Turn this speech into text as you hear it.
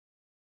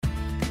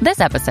This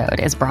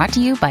episode is brought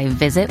to you by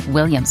Visit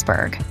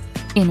Williamsburg.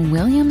 In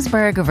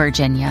Williamsburg,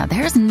 Virginia,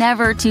 there's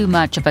never too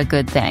much of a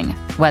good thing.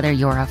 Whether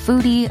you're a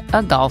foodie,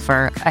 a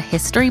golfer, a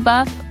history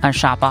buff, a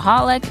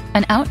shopaholic,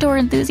 an outdoor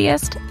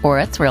enthusiast, or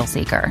a thrill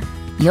seeker,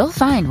 you'll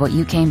find what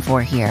you came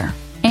for here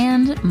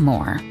and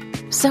more.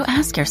 So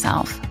ask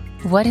yourself,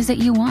 what is it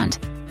you want?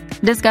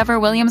 Discover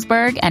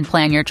Williamsburg and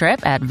plan your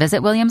trip at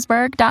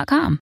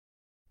visitwilliamsburg.com.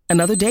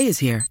 Another day is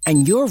here,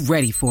 and you're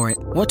ready for it.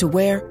 What to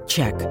wear?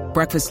 Check.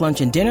 Breakfast, lunch,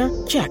 and dinner?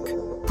 Check.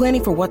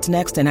 Planning for what's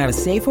next and how to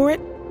save for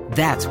it?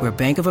 That's where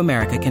Bank of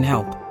America can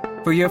help.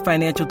 For your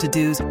financial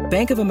to-dos,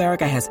 Bank of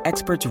America has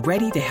experts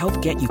ready to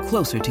help get you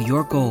closer to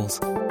your goals.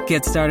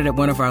 Get started at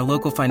one of our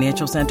local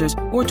financial centers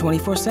or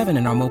 24/7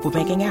 in our mobile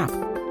banking app.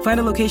 Find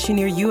a location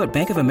near you at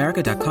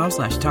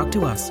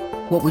bankofamerica.com/talktous.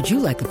 What would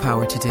you like the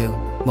power to do?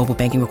 Mobile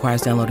banking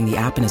requires downloading the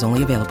app and is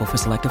only available for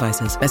select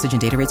devices. Message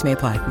and data rates may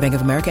apply. Bank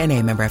of America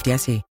N.A., member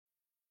FDIC.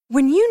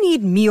 When you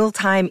need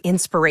mealtime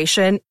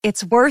inspiration,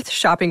 it's worth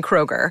shopping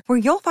Kroger, where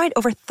you'll find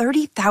over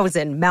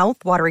 30,000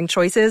 mouth-watering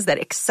choices that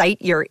excite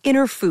your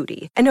inner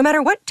foodie. And no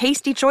matter what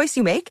tasty choice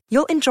you make,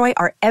 you'll enjoy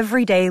our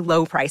everyday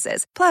low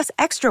prices, plus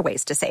extra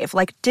ways to save,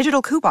 like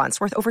digital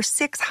coupons worth over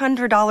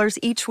 $600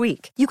 each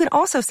week. You can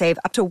also save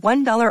up to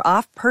 $1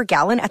 off per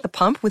gallon at the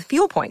pump with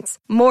fuel points.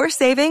 More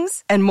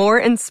savings and more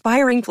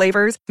inspiring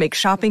flavors make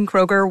shopping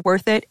Kroger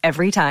worth it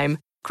every time.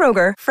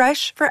 Kroger,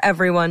 fresh for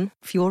everyone.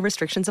 Fuel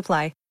restrictions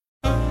apply.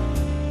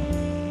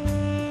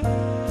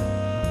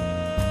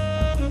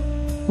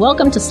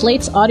 Welcome to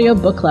Slate's Audio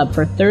Book Club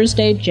for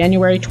Thursday,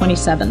 January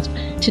 27th.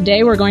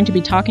 Today we're going to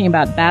be talking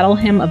about Battle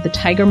Hymn of the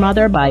Tiger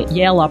Mother by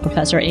Yale Law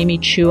Professor Amy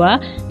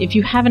Chua. If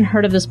you haven't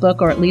heard of this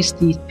book, or at least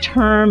the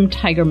term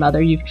Tiger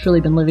Mother, you've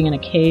truly been living in a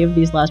cave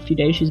these last few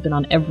days. She's been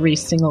on every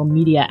single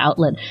media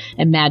outlet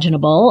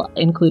imaginable,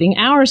 including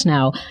ours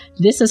now.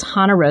 This is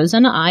Hannah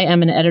Rosen. I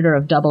am an editor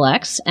of Double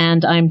X,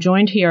 and I'm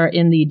joined here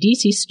in the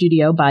DC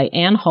studio by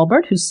Anne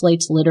Hulbert, who's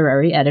Slate's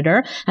literary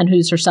editor, and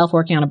who's herself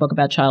working on a book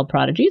about child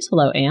prodigies.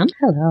 Hello, Anne.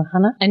 Hello,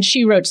 Hannah. And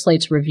she wrote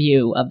Slate's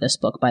review of this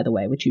book, by the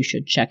way, which you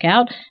should check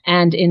out.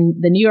 And in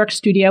the New York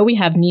studio, we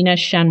have Nina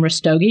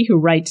Shen-Rastogi, who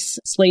writes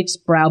Slate's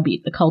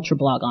Browbeat, the culture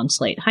blog on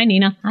Slate. Hi,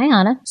 Nina. Hi,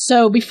 Hannah.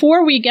 So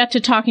before we get to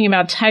talking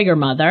about Tiger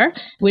Mother,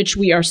 which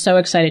we are so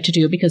excited to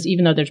do because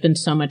even though there's been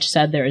so much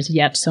said, there is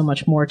yet so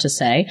much more to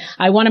say,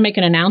 I want to make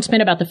an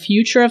announcement about the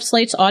future of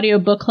Slate's Audio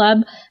Book Club.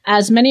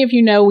 As many of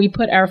you know, we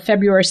put our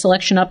February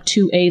selection up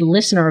to a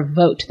listener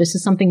vote. This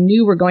is something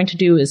new we're going to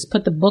do, is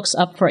put the books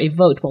up for a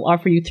vote. We'll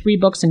offer you 3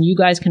 books and you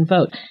guys can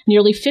vote.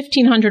 Nearly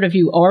 1,500 of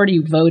you already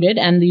voted,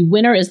 and the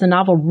winner is the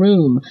novel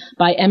Room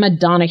by Emma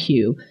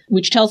Donoghue,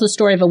 which tells the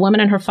story of a woman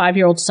and her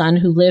 5-year-old son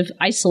who live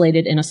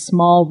isolated in a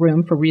small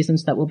room for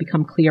reasons that will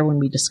become clear when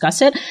we discuss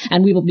it.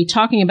 And we will be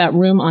talking about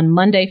Room on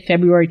Monday,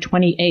 February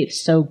 28th,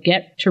 so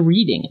get to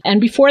reading.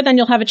 And before then,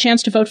 you'll have a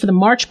chance to vote for the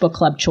March Book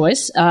Club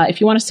choice. If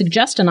you want to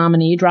suggest a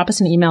nominee, drop us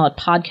an email at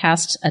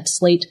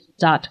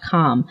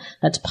podcasts@slate.com.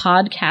 That's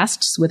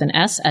podcasts with an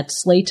S at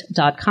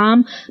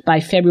slate.com. By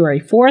February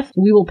 4th,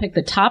 we will pick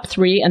the top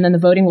 3, and then the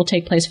voting will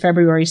take place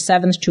February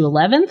 7th to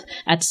 11th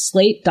at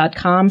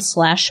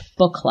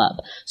slate.com/book club.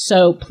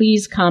 So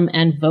please come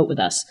and vote with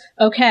us.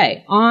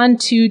 Okay, on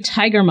to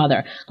Tiger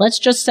Mother. Let's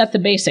just set the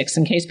basics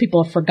in case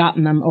people have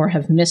forgotten them or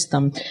have missed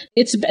them.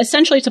 It's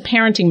a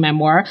parenting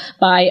memoir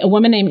by a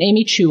woman named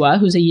Amy Chua,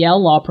 who's a Yale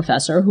law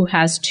professor who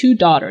has 2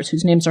 daughters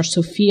whose names are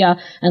Sophia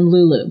and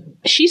Lulu.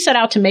 She set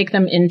out to make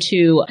them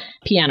into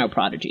piano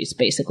prodigies,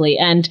 basically,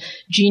 and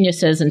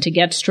geniuses, and to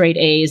get straight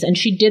A's. And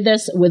she did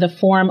this with a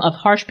form of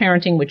harsh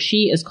parenting, which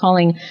she is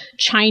calling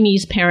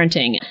Chinese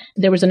parenting.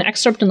 There was an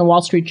excerpt in the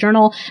Wall Street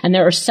Journal, and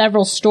there are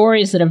several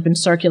stories that have been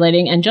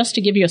circulating. And just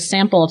to give you a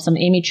sample of some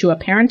Amy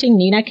Chua parenting,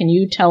 Nina, can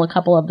you tell a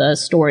couple of the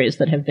stories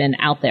that have been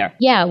out there?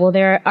 Yeah, well,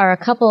 there are a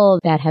couple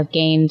that have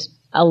gained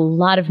a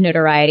lot of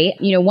notoriety.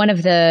 You know, one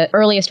of the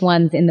earliest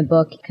ones in the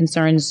book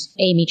concerns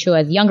Amy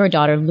Chua's younger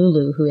daughter,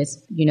 Lulu, who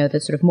is, you know, the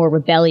sort of more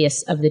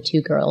rebellious of the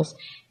 2 girls.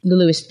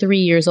 Lulu is 3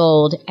 years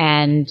old,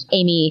 and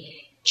Amy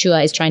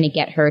Chua is trying to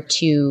get her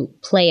to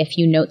play a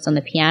few notes on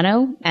the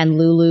piano, and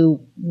Lulu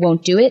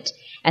won't do it.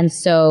 And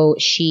so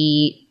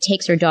she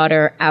takes her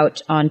daughter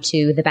out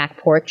onto the back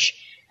porch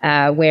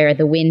where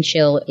the wind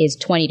chill is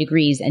 20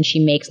 degrees, and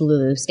she makes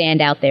Lulu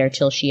stand out there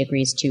till she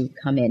agrees to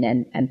come in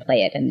and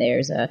play it. And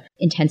there's a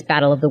intense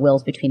battle of the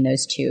wills between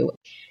those 2.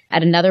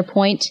 At another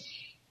point,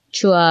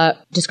 Chua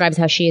describes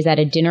how she is at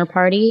a dinner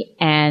party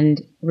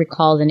and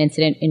recalls an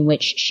incident in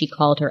which she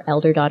called her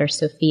elder daughter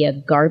Sophia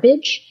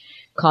garbage,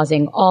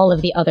 causing all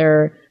of the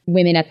other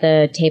women at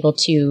the table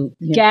to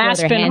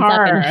gasp throw their hands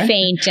horror. up and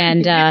faint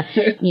and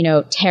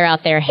tear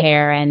out their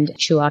hair, and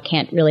Chua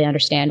can't really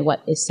understand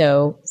what is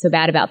so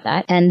bad about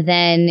that. And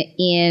then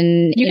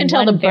you can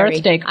tell the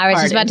birthday card. I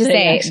was just about to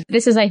say,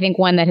 this is, I think,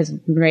 one that has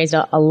raised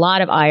a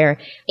lot of ire.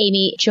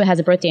 Amy Chua has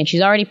a birthday, and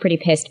she's already pretty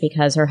pissed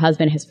because her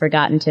husband has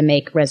forgotten to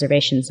make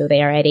reservations. So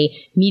they are at a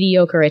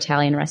mediocre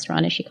Italian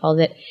restaurant, as she calls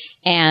it,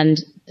 and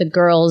the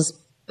girls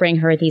bring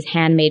her these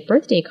handmade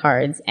birthday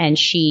cards, and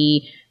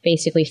she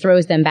basically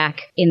throws them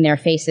back in their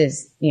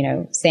faces,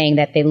 saying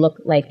that they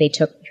look like they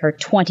took her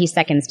 20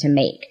 seconds to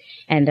make.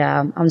 And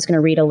I'm just going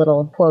to read a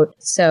little quote.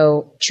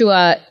 So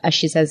Chua,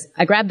 she says,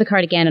 I grabbed the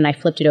card again and I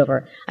flipped it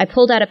over. I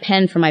pulled out a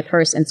pen from my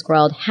purse and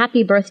scrawled,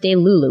 Happy birthday,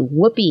 Lulu.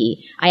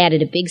 Whoopee. I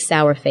added a big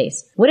sour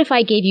face. What if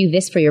I gave you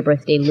this for your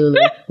birthday, Lulu?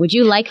 Would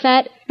you like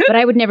that? But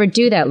I would never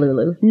do that,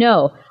 Lulu.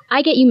 No.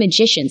 I get you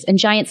magicians and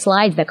giant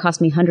slides that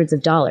cost me hundreds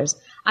of dollars.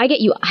 I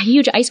get you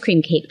huge ice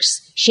cream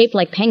cakes shaped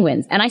like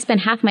penguins, and I spend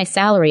half my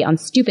salary on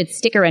stupid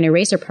sticker and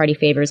eraser party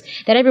favors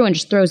that everyone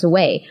just throws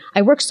away.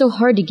 I work so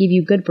hard to give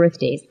you good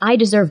birthdays. I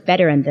deserve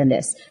better than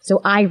this, so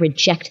I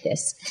reject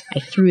this. I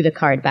threw the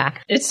card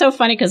back. It's so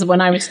funny because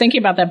when I was thinking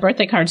about that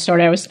birthday card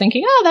story, I was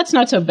thinking, oh, that's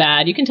not so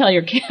bad. You can tell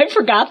your kid. I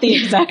forgot the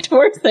exact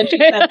words that you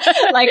said.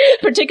 Like,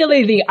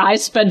 particularly the I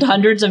spend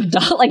hundreds of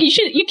dollars. Like,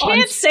 you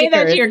can't say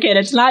that to your kid.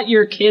 It's not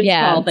your kid's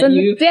fault that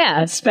you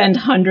spend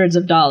hundreds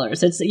of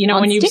dollars. It's,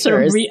 when you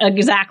sort of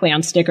exactly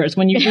on stickers.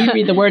 When you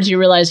reread the words, you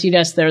realize,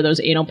 yes, there are those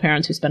anal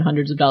parents who spend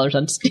hundreds of dollars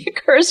on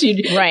stickers. You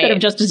could have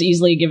just as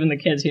easily given the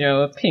kids,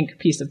 a pink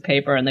piece of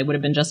paper and they would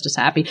have been just as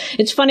happy.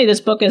 It's funny, this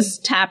book has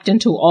tapped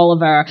into all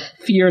of our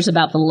fears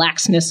about the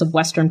laxness of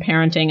Western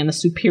parenting and the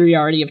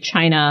superiority of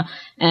China.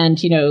 And,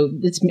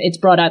 it's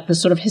brought out the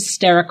sort of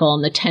hysterical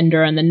and the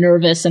tender and the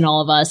nervous in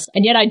all of us.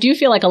 And yet I do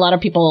feel like a lot of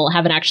people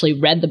haven't actually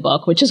read the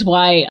book, which is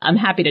why I'm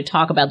happy to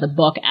talk about the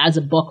book as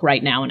a book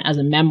right now and as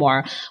a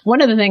memoir.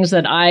 One of the things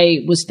that I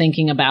was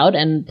thinking about,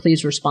 and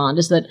please respond,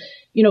 is that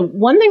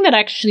one thing that I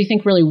actually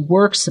think really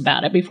works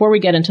about it, before we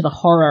get into the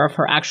horror of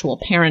her actual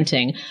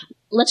parenting,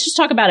 let's just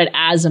talk about it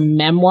as a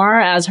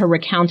memoir, as her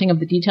recounting of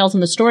the details.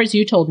 And the stories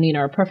you told, Nina,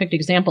 are perfect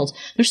examples.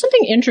 There's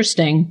something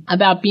interesting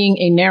about being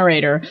a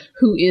narrator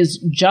who is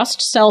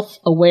just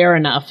self-aware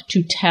enough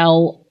to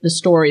tell the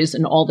stories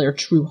in all their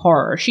true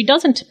horror. She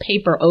doesn't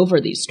paper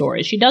over these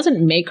stories. She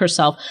doesn't make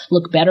herself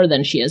look better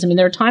than she is. I mean,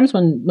 there are times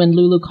when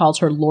Lulu calls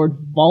her Lord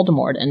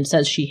Voldemort and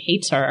says she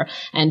hates her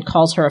and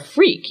calls her a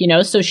freak,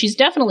 so she's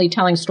definitely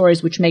telling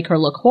stories which make her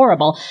look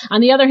horrible.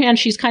 On the other hand,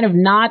 she's kind of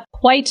not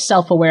quite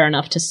self-aware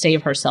enough to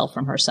save herself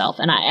from herself.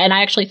 And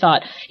I actually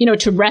thought,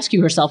 to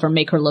rescue herself or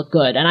make her look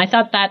good. And I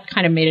thought that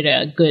kind of made it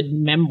a good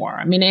memoir.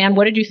 I mean, Anne,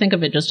 what did you think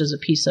of it just as a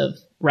piece of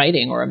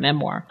writing or a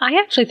memoir? I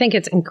actually think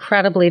it's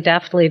incredibly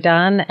deftly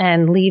done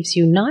and leaves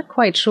you not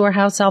quite sure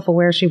how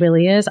self-aware she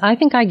really is. I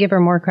think I give her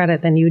more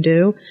credit than you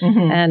do.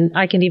 Mm-hmm. And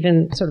I can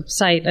even sort of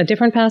cite a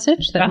different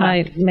passage that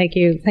might make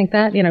you think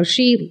that.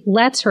 She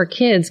lets her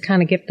kids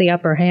kind of get the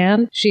upper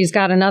hand. She's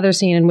got another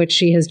scene in which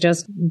she has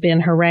just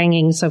been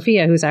haranguing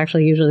Sophia, who's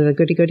actually usually the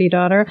goody-goody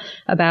daughter,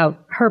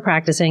 about her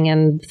practicing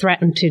and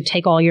threatened to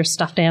take all your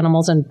stuffed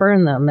animals and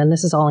burn them. And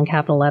this is all in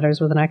capital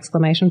letters with an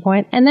exclamation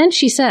point. And then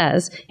she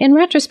says, in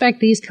retrospect,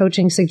 these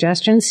coaching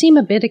suggestions seem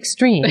a bit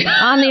extreme.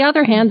 On the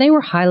other hand, they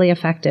were highly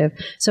effective.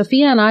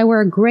 Sophia and I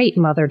were a great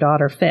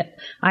mother-daughter fit.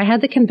 I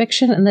had the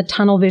conviction and the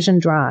tunnel vision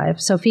drive.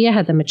 Sophia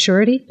had the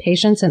maturity,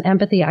 patience, and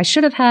empathy I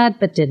should have had,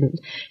 but didn't.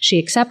 She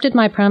accepted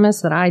my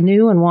premise that I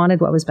knew and wanted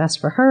what was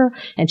best for her,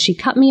 and she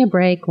cut me a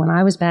break when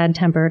I was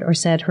bad-tempered or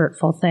said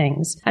hurtful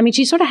things. I mean,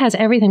 she sort of has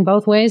everything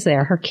both ways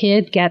there. Her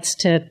kid gets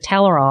to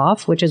tell her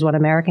off, which is what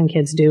American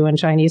kids do and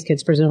Chinese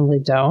kids presumably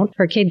don't.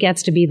 Her kid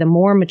gets to be the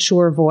more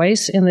mature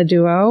voice in the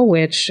duo,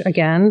 which,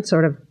 again,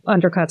 sort of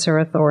undercuts her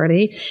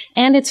authority.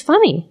 And it's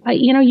funny.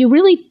 You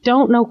really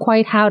don't know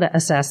quite how to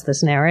assess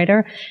this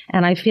narrator.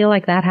 And I feel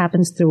like that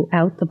happens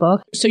throughout the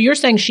book. So you're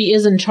saying she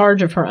is in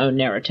charge of her own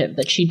narrative,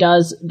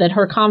 that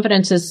her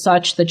confidence is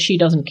such that she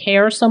doesn't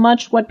care so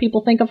much what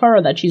people think of her,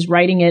 or that she's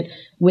writing it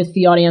with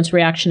the audience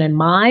reaction in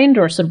mind?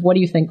 Or sort of what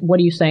do you think? What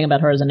are you saying about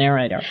her as a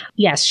narrator?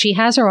 Yes, she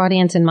has her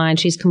audience in mind.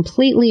 She's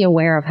completely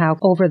aware of how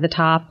over the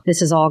top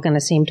this is all going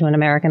to seem to an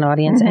American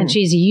audience. Mm-hmm. And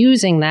she's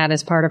using that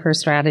as part of her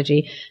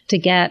strategy to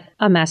get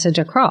a message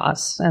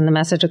across. And the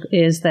message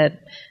is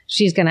that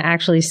she's going to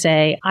actually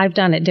say, I've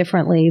done it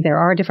differently. There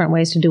are different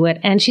ways to do it.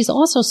 And she's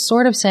also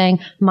sort of saying,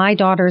 my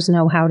daughters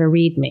know how to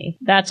read me.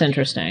 That's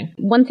interesting.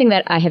 One thing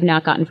that I have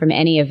not gotten from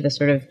any of the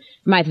sort of,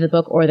 from either the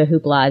book or the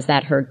hoopla, is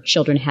that her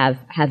children have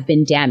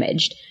been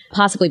damaged.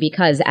 Possibly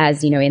because,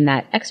 as, in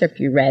that excerpt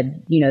you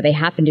read, they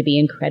happen to be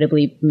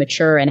incredibly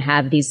mature and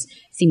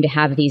seem to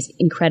have these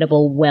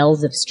incredible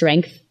wells of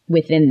strength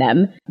within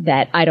them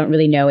that I don't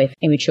really know if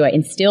Amy Chua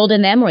instilled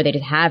in them or they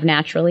just have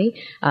naturally.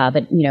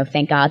 But,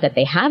 thank God that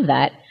they have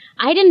that.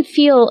 I didn't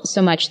feel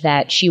so much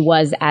that she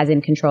was as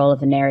in control of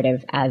the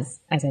narrative as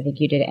I think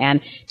you did,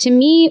 Anne. To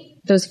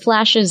me, those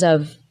flashes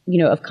of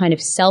kind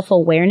of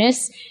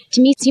self-awareness,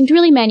 to me, seemed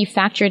really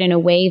manufactured in a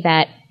way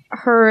that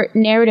her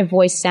narrative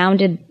voice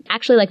sounded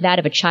actually like that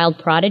of a child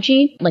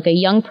prodigy, like a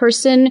young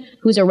person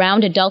who's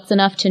around adults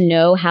enough to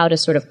know how to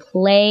sort of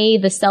play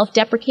the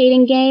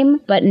self-deprecating game,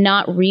 but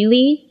not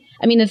really.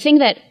 I mean, the thing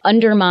that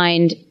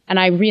undermined, and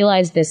I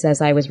realized this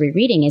as I was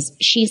rereading, is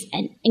she's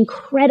an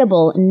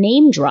incredible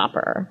name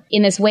dropper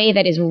in this way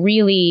that is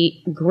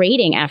really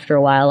grating after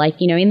a while.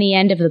 Like, in the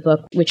end of the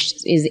book, which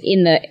is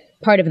in the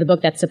part of the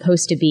book that's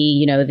supposed to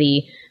be,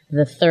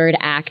 the third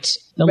act,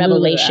 the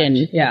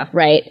revelation, act. Yeah.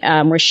 Right,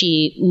 where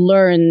she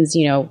learns,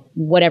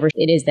 whatever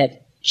it is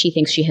that she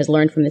thinks she has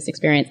learned from this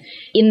experience.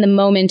 In the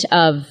moment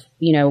of,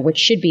 what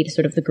should be the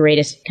sort of the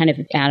greatest kind of,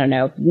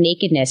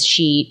 nakedness,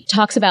 she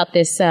talks about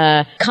this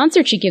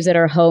concert she gives at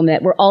her home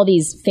where all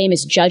these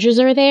famous judges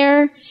are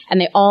there, and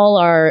they all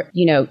are,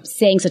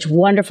 saying such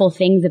wonderful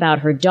things about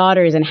her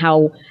daughters and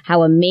how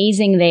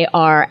amazing they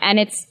are. And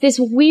it's this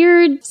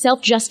weird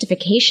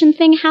self-justification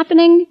thing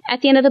happening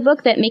at the end of the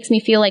book that makes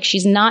me feel like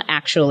she's not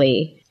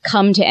actually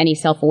come to any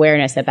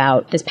self-awareness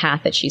about this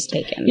path that she's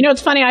taken.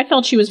 It's funny. I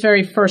felt she was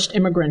very first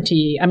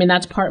immigrant-y. I mean,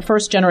 that's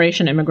first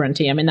generation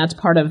immigrant-y. I mean, that's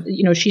part of,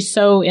 she's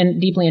so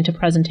deeply into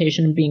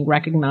presentation and being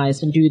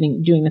recognized and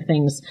doing the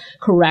things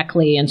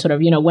correctly. And sort of,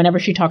 whenever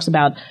she talks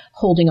about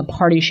holding a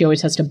party, she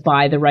always has to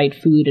buy the right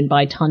food and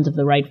buy tons of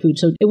the right food.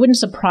 So it wouldn't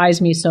surprise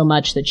me so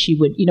much that she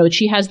would,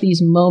 she has these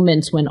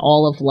moments when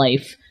all of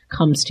life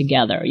comes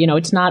together.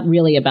 It's not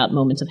really about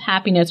moments of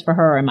happiness for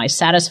her. Am I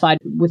satisfied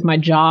with my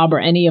job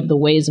or any of the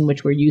ways in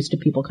which we're used to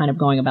people kind of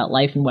going about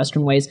life in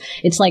Western ways?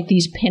 It's like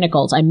these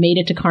pinnacles. I made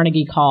it to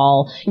Carnegie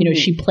Hall.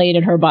 She played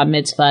at her bat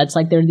mitzvah. It's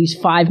like there are these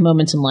 5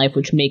 moments in life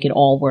which make it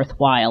all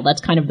worthwhile. That's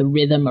kind of the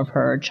rhythm of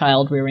her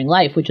child-rearing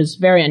life, which is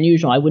very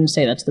unusual. I wouldn't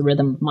say that's the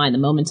rhythm of mine. The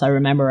moments I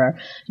remember are,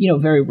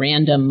 very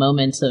random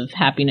moments of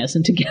happiness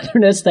and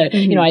togetherness that,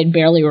 I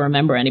barely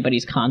remember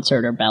anybody's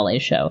concert or ballet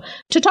show.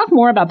 To talk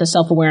more about the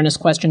self-awareness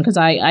question, because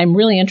I'm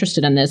really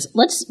interested in this,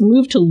 let's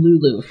move to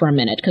Lulu for a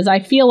minute, because I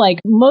feel like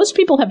most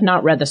people have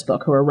not read this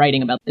book who are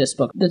writing about this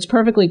book. That's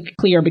perfectly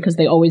clear because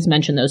they always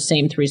mention those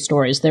same 3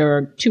 stories. There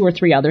are 2 or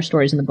 3 other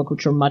stories in the book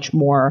which are much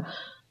more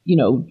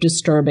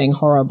disturbing,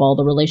 horrible.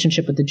 The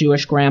relationship with the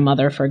Jewish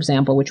grandmother, for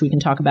example, which we can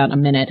talk about in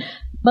a minute.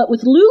 But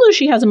with Lulu,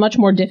 she has a much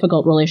more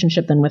difficult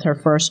relationship than with her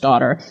first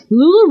daughter.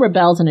 Lulu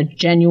rebels in a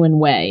genuine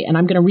way, and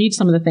I'm going to read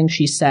some of the things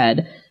she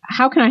said.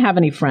 How can I have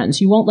any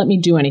friends? You won't let me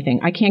do anything.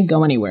 I can't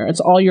go anywhere.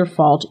 It's all your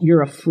fault.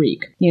 You're a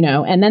freak,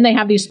 And then they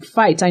have these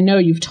fights. I know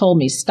you've told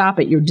me. Stop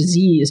it. You're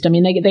diseased. I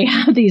mean, they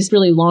have these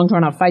really long,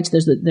 drawn-out fights.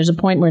 There's a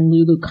point when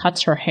Lulu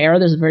cuts her hair.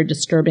 There's a very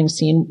disturbing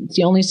scene. It's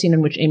the only scene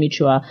in which Amy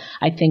Chua,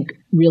 I think,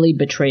 really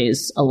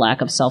betrays a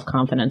lack of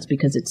self-confidence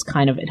because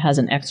it has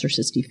an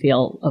exorcisty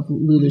feel of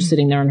Lulu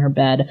sitting there in her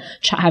bed,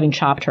 having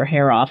chopped her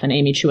hair off, and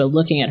Amy Chua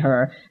looking at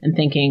her and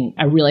thinking,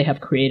 I really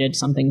have created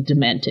something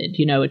demented.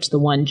 It's the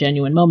one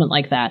genuine moment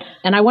like that.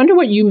 And I wonder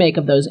what you make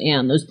of those,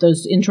 Anne,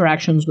 those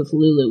interactions with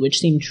Lulu, which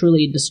seem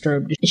truly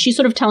disturbed. Is she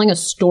sort of telling a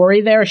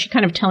story there? Is she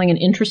kind of telling an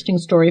interesting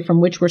story from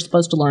which we're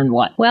supposed to learn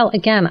what? Well,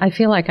 again, I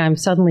feel like I'm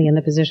suddenly in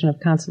the position of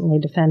constantly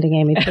defending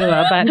Amy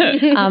Chua,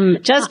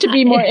 but just to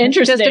be more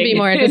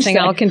interesting,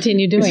 I'll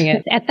continue doing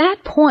it. At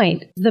that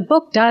point, the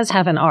book does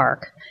have an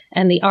arc.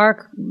 And the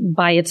arc,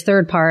 by its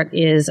third part,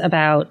 is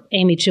about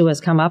Amy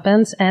Chua's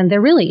comeuppance. And there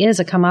really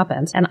is a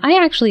comeuppance. And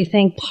I actually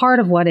think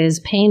part of what is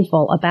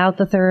painful about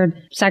the third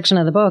section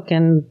of the book,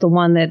 and the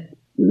one that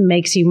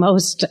makes you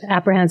most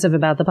apprehensive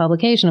about the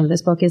publication of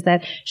this book, is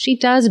that she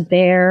does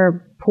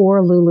bear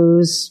poor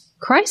Lulu's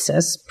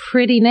crisis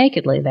pretty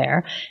nakedly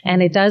there.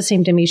 And it does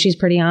seem to me she's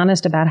pretty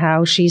honest about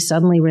how she's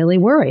suddenly really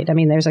worried. I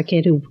mean, there's a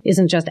kid who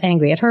isn't just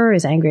angry at her,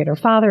 is angry at her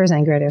father, is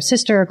angry at her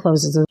sister,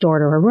 closes the door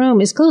to her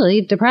room, is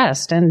clearly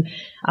depressed and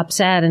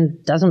upset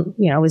and doesn't,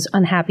 is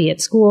unhappy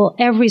at school.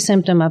 Every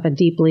symptom of a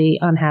deeply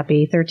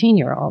unhappy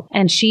 13-year-old.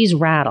 And she's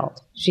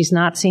rattled. She's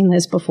not seen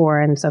this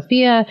before in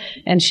Sophia,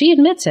 and she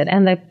admits it.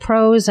 And the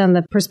prose and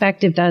the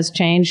perspective does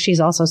change.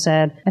 She's also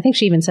said, I think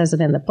she even says it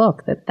in the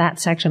book, that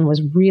section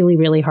was really,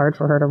 really hard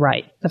for her to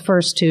write. The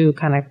first 2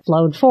 kind of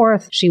flowed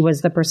forth. She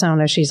was the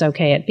persona she's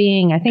okay at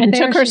being. I think and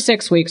took her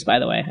 6 weeks, by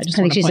the way. I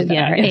think she's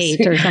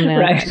 8 or something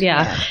right. like that.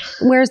 Yeah.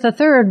 Whereas the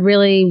third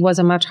really was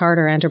a much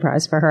harder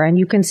enterprise for her. And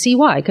you can see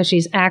why, because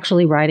she's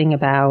actually writing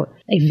about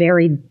a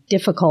very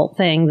difficult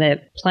thing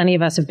that plenty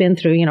of us have been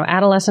through.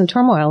 Adolescent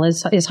turmoil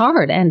is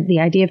hard. And the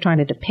idea of trying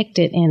to depict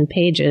it in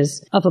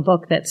pages of a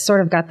book that's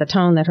sort of got the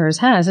tone that hers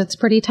has, it's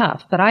pretty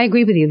tough. But I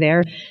agree with you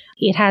there.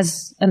 It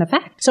has an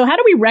effect. So how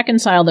do we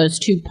reconcile those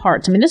 2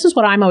 parts? I mean, this is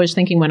what I'm always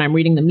thinking when I'm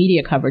reading the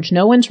media coverage.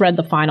 No one's read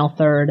the final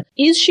third.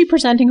 Is she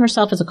presenting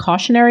herself as a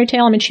cautionary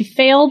tale? I mean, she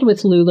failed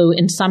with Lulu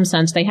in some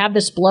sense. They have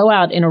this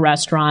blowout in a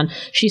restaurant.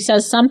 She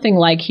says something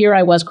like, here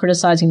I was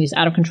criticizing these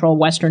out-of-control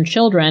Western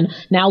children.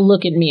 Now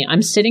look at me.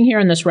 I'm sitting here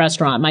in this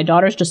restaurant. My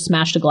daughter's just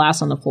smashed a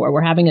glass on the floor.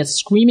 We're having a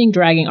screaming,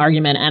 dragging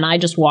argument, and I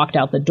just walked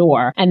out the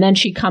door. And then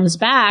she comes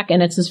back,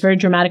 and it's this very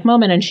dramatic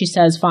moment, and she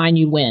says, fine,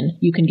 you win.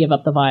 You can give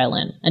up the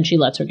violin. And she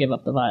lets her give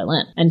up the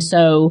violin. And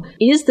so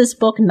is this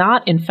book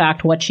not, in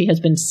fact, what she has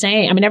been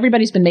saying? I mean,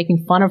 everybody's been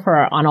making fun of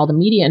her on all the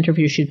media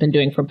interviews she's been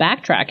doing for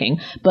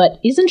backtracking, but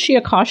isn't she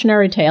a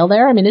cautionary tale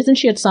there? I mean, isn't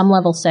she at some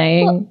level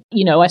saying,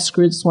 I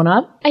screwed this one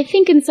up? I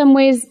think in some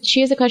ways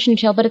she is a cautionary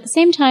tale, but at the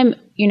same time,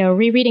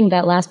 rereading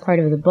that last part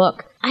of the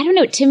book, I don't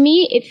know. To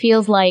me, it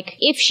feels like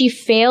if she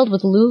failed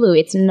with Lulu,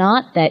 it's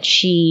not that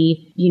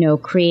she,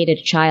 created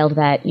a child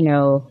that,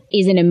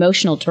 is in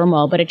emotional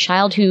turmoil, but a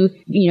child who,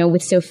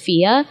 with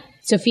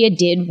Sophia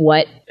did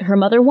what her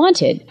mother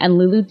wanted and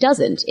Lulu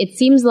doesn't. It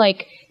seems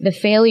like the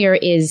failure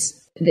is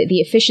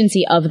the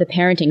efficiency of the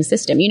parenting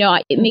system.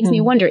 It makes me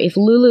wonder if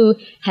Lulu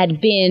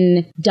had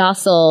been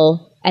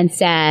docile and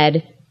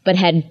sad but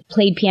had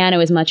played piano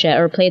as much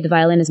or played the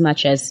violin as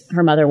much as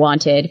her mother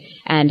wanted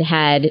and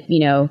had,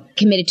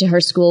 committed to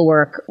her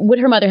schoolwork, would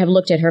her mother have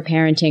looked at her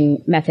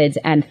parenting methods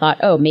and thought,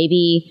 oh,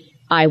 maybe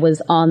I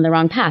was on the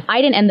wrong path?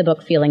 I didn't end the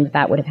book feeling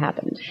that would have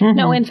happened. Mm-hmm.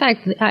 No, in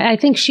fact, I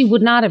think she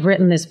would not have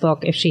written this book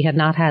if she had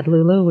not had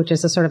Lulu, which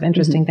is a sort of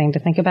interesting thing to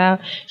think about.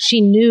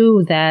 She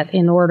knew that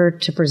in order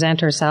to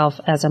present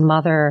herself as a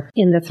mother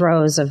in the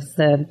throes of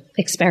the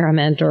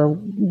experiment or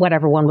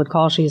whatever one would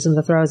call she's in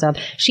the throes of,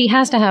 she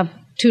has to have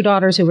two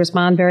daughters who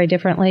respond very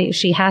differently.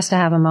 She has to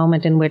have a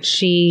moment in which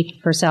she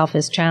herself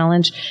is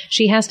challenged.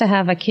 She has to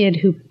have a kid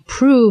who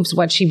proves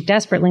what she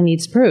desperately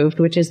needs proved,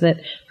 which is that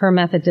her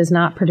method does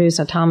not produce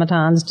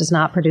automatons, does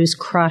not produce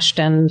crushed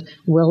and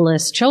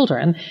will-less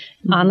children.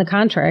 Mm-hmm. On the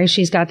contrary,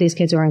 she's got these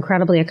kids who are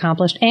incredibly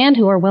accomplished and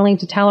who are willing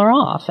to tell her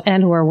off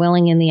and who are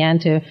willing in the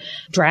end to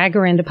drag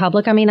her into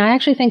public. I mean, I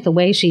actually think the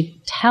way she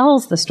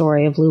tells the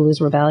story of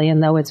Lulu's rebellion,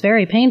 though it's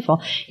very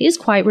painful, is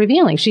quite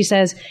revealing. She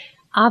says,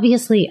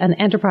 obviously, an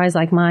enterprise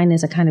like mine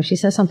is a kind of, she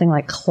says something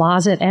like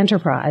closet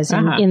enterprise.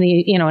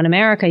 In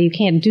America, you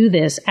can't do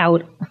this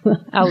out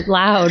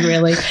loud,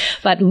 really.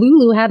 But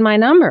Lulu had my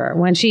number.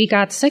 When she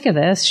got sick of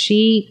this,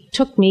 she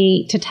took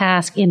me to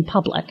task in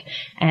public.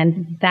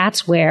 And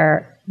that's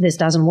where this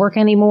doesn't work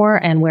anymore,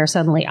 and where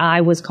suddenly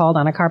I was called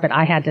on a carpet.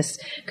 I had to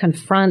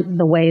confront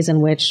the ways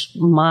in which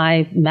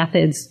my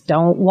methods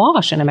don't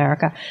wash in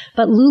America.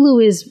 But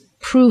Lulu is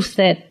proof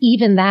that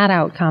even that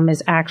outcome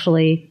is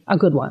actually a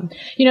good one.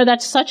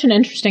 That's such an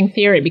interesting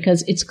theory,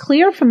 because it's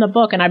clear from the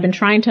book, and I've been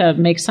trying to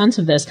make sense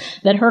of this,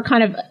 that her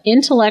kind of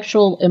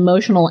intellectual,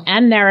 emotional,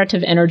 and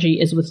narrative energy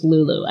is with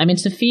Lulu. I mean,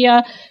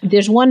 Sophia,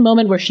 there's one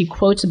moment where she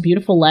quotes a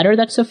beautiful letter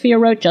that Sophia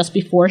wrote just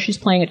before she's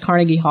playing at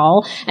Carnegie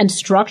Hall, and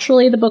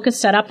structurally the book is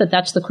set up that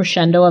that's the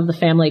crescendo of the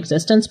family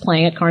existence,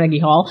 playing at Carnegie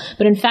Hall.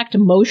 But in fact,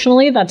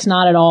 emotionally, that's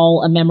not at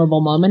all a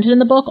memorable moment in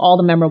the book. All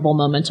the memorable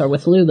moments are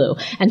with Lulu.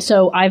 And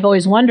so I've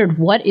always wondered,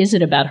 what is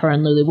it about her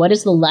and Lulu? What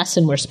is the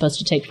lesson we're supposed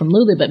to take from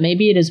Lulu? But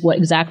maybe it is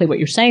exactly what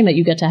you're saying, that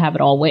you get to have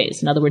it all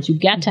ways. In other words, you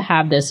get to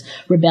have this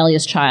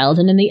rebellious child.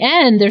 And in the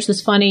end, there's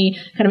this funny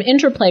kind of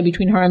interplay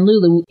between her and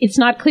Lulu. It's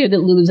not clear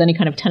that Lulu's any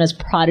kind of tennis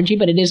prodigy,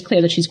 but it is clear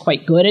that she's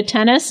quite good at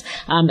tennis.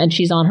 And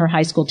she's on her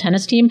high school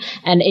tennis team.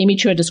 And Amy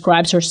Chua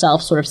describes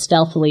herself sort of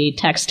stealthily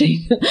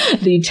texting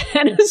the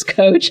tennis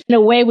coach in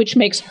a way which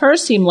makes her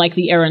seem like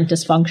the errant,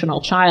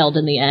 dysfunctional child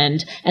in the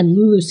end, and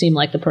Lulu seem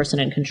like the person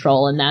in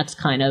control. And that's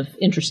kind of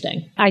interesting.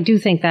 I do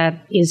think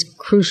that is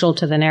crucial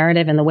to the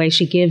narrative, and the way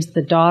she gives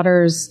the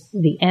daughters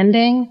the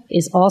ending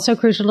is also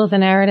crucial to the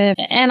narrative.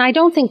 And I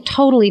don't think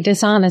totally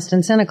dishonest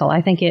and cynical.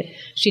 I think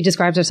she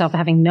describes herself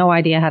having no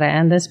idea how to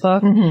end this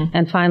book,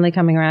 and finally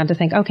coming around to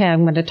think, okay,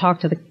 I'm going to talk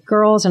to the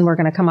girls and we're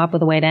going to come up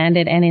with a way to end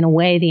it. And in a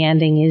way, the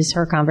ending is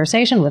her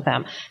conversation with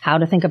them, how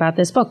to think about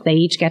this book. They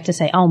each get to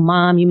say, oh,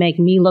 Mom, you make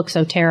me look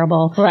so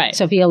terrible. Right.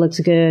 Sophia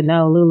looks good.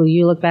 No, Lulu,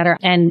 you look better.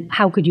 And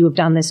how could you have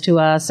done this to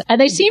us? And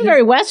they seem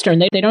very Western.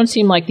 They don't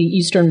seem like the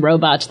Eastern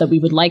robots that we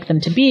would like them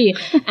to be.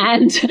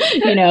 And,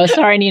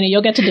 sorry, Nina,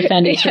 you'll get to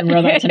defend Eastern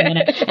robots in a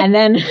minute. And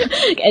then,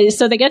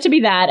 so they get to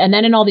be that. And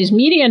then in all these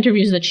media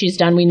interviews that she's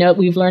done,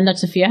 we've learned that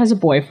Sophia has a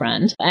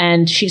boyfriend.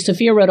 And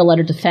Sophia wrote a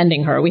letter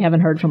defending her. We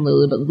haven't heard from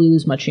Lulu, but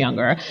Lulu's much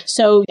younger.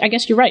 So I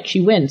guess you're right. She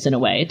wins in a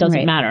way. It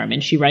doesn't matter. I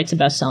mean, she writes a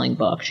best-selling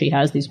book. She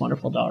has these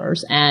wonderful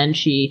daughters. And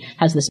she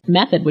has this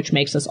method which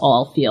makes us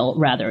all feel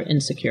rather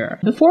insecure.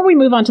 Before we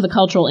move on to the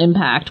cultural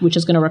impact, which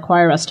is going to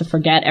require us to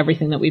forget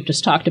everything that we've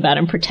just talked about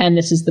and pretend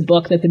this is the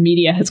book that the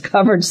media has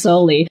covered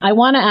solely, I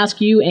want to ask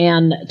you,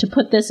 Anne, to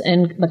put this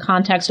in the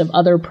context of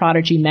other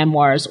Prodigy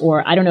memoirs,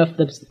 or I don't know if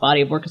the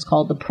body of work is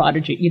called the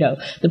Prodigy,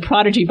 the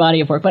Prodigy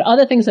body of work, but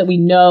other things that we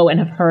know and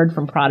have heard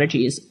from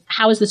prodigies.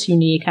 How is this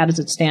unique? How does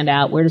it stand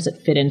out? Where does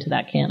it fit into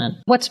that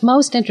canon? What's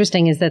most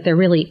interesting is that there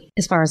really,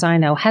 as far as I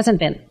know, hasn't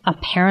been a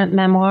parent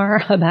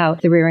memoir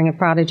about the rearing of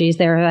prodigies.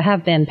 There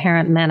have been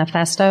parent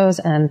manifestos,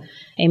 and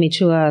Amy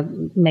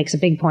Chua makes a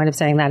big point of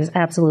saying that is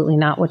absolutely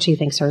not what she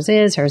thinks hers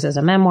is. Hers is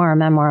a memoir, a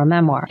memoir, a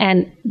memoir.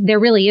 And there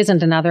really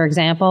isn't another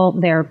example.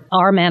 There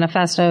are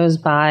manifestos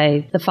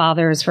by the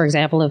fathers, for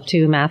example, of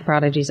two math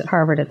prodigies at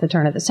Harvard at the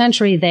turn of the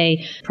century.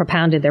 They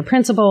propounded their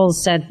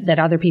principles, said that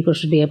other people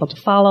should be able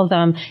to follow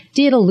them,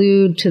 did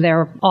allude to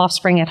their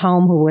offspring at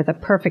home who were the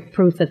perfect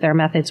proof that their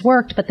methods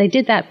worked, but they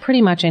did that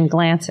pretty much in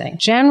glancing.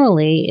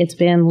 Generally, it's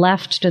been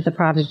left to the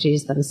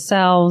prodigies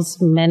themselves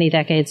many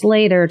decades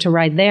later to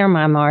write their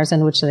memoirs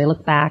in which they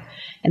look back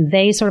and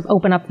they sort of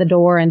open up the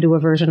door and do a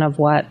version of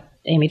what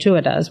Amy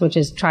Chua does, which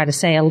is try to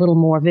say a little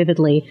more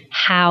vividly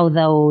how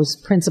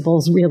those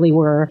principles really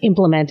were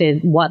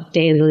implemented, what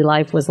daily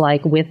life was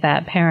like with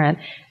that parent.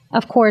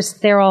 Of course,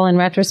 they're all in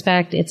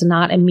retrospect. It's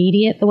not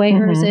immediate the way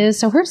hers is.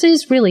 So hers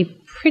is really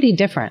pretty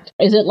different.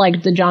 Is it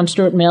like the John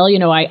Stuart Mill?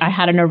 I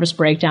had a nervous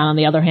breakdown. On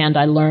the other hand,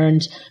 I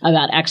learned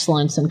about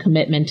excellence and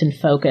commitment and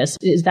focus.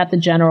 Is that the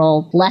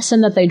general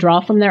lesson that they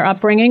draw from their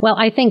upbringing? Well,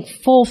 I think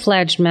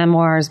full-fledged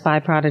memoirs by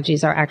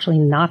prodigies are actually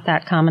not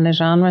that common a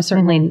genre.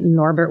 Certainly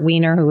Norbert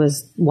Wiener, who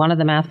was one of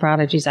the math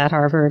prodigies at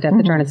Harvard at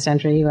the turn of the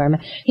century,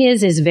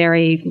 his is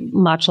very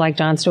much like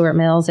John Stuart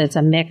Mill's. It's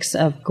a mix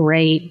of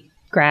great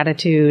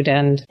gratitude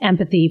and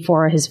empathy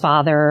for his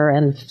father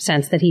and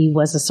sense that he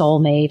was a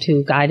soulmate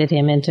who guided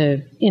him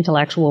into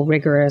intellectual,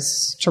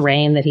 rigorous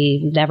terrain that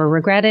he never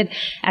regretted.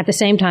 At the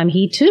same time,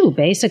 he too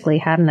basically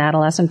had an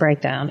adolescent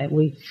breakdown.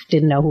 We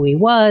didn't know who he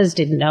was,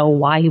 didn't know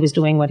why he was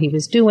doing what he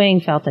was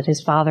doing, felt that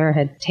his father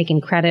had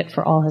taken credit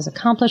for all his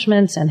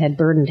accomplishments and had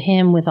burdened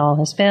him with all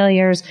his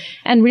failures,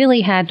 and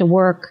really had to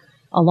work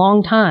a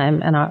long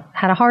time and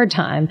had a hard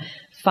time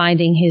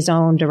finding his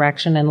own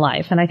direction in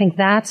life. And I think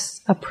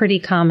that's a pretty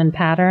common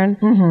pattern,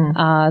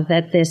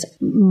 that this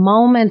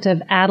moment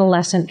of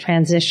adolescent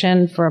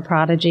transition for a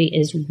prodigy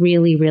is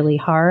really, really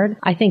hard.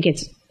 I think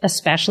it's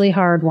especially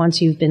hard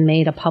once you've been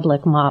made a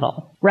public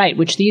model. Right,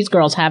 which these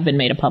girls have been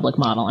made a public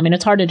model. I mean,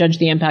 it's hard to judge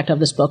the impact of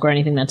this book or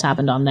anything that's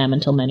happened on them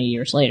until many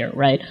years later,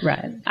 right?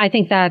 Right. I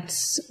think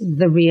that's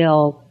the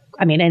real,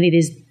 and it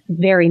is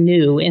very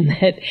new in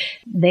that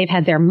they've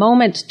had their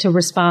moment to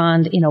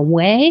respond in a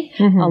way,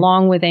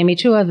 along with Amy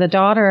Chua,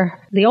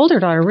 the older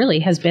daughter really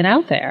has been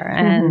out there.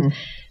 And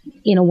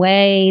in a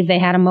way, they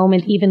had a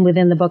moment even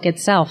within the book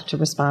itself to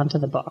respond to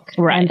the book.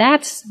 Right. And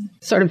that's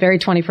sort of very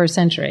 21st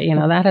century.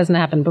 That hasn't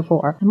happened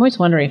before. I'm always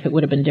wondering if it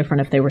would have been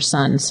different if they were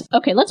sons.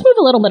 Okay, let's move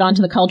a little bit on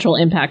to the cultural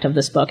impact of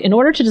this book. In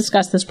order to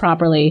discuss this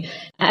properly,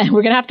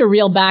 we're going to have to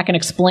reel back and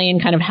explain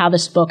kind of how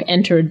this book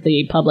entered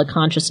the public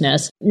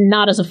consciousness,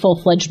 not as a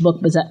full-fledged book,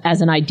 but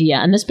as an idea.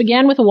 And this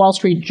began with a Wall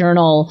Street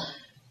Journal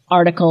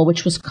article,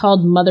 which was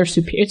called Mother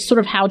Superior. It's sort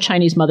of how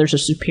Chinese mothers are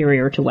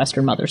superior to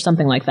Western mothers,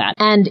 something like that.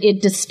 And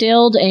it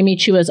distilled Amy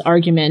Chua's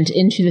argument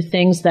into the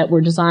things that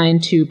were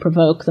designed to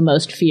provoke the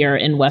most fear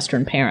in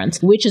Western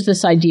parents, which is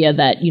this idea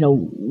that,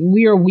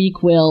 we are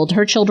weak-willed.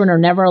 Her children are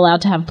never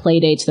allowed to have play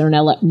dates. They're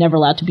never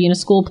allowed to be in a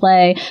school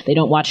play. They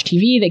don't watch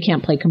TV. They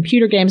can't play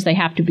computer games. They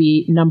have to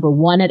be number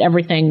one at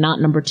everything,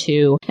 not number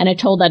two. And I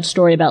told that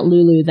story about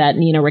Lulu that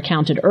Nina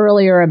recounted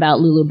earlier, about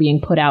Lulu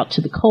being put out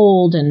to the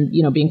cold and,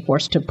 being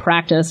forced to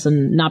practice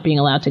and not being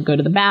allowed to go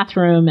to the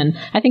bathroom. And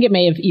I think it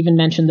may have even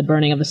mentioned the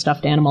burning of the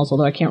stuffed animals,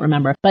 although I can't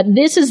remember. But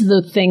this is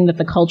the thing that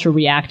the culture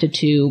reacted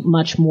to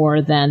much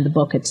more than the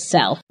book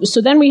itself.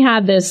 So then we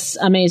had this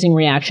amazing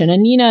reaction.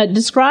 And Nina,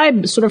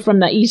 describe sort of from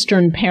the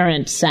Eastern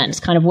parent sense,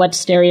 kind of what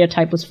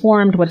stereotype was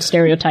formed, what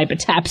stereotype it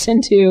taps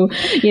into,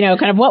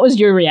 kind of what was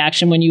your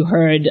reaction when you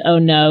heard, oh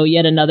no,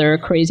 yet another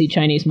crazy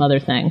Chinese mother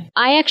thing?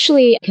 I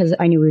actually, because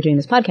I knew we were doing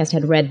this podcast,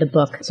 had read the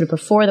book sort of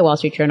before the Wall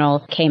Street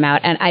Journal came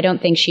out. And I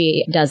don't think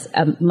she does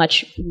a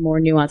much more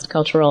nuanced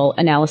cultural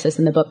analysis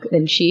in the book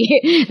than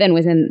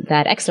was in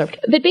that excerpt.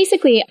 But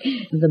basically,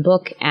 the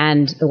book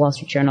and the Wall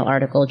Street Journal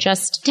article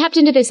just tapped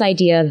into this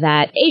idea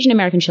that Asian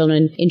American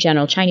children in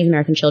general, Chinese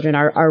American children,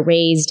 are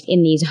raised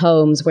in these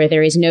homes where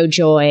there is no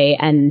joy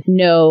and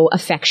no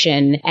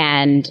affection,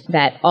 and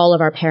that all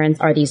of our parents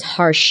are these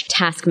harsh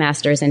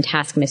taskmasters and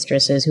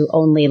taskmistresses who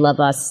only love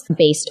us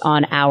based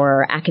on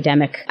our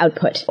academic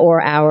output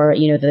or our,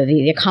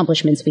 the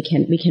accomplishments we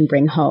can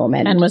bring home.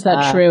 And was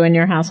that true in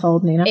your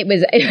household, Nina? It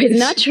was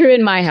not true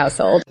in my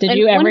household. Did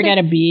you ever get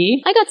a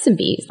B? I got some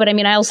Bs, but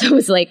I also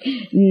was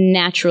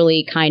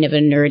naturally kind of a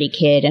nerdy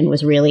kid and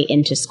was really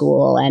into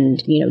school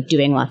and,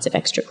 doing lots of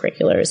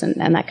extracurriculars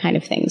and that kind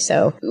of thing.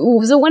 So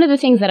one of the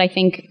things that I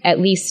think at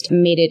least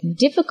made it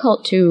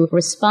difficult to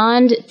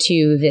respond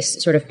to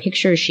this sort of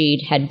picture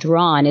she had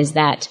drawn is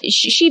that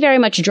she very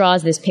much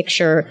draws this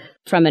picture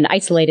from an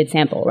isolated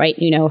sample, right?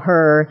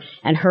 Her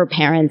and her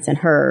parents and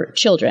her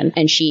children.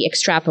 And she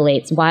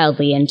extrapolates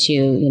wildly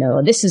into,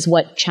 this is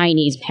what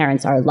Chinese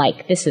parents are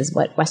like. This is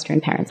what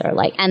Western parents are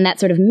like. And that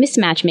sort of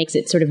mismatch makes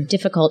it sort of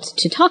difficult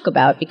to talk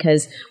about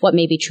because what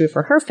may be true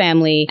for her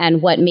family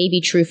and what may be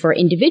true for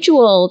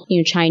individual,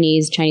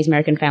 Chinese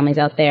American families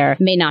out there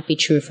may not be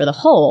true for the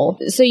whole.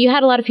 So you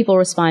had a lot of people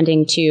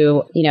responding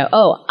to,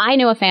 oh, I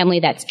know a family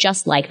that's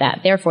just like that.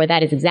 Therefore,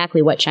 that is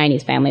exactly what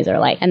Chinese families are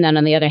like. And then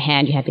on the other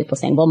hand, you have people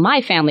saying, well,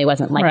 my family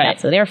wasn't like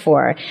that, so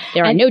therefore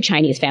there are no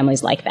Chinese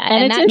families like that.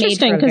 And it's that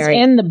interesting because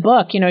in the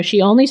book,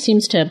 she only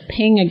seems to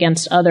ping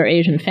against other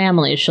Asian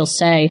families. She'll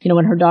say,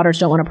 when her daughters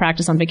don't want to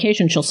practice on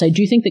vacation, she'll say,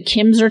 do you think the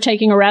Kims are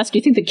taking a rest? Do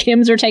you think the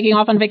Kims are taking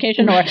off on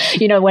vacation? Or,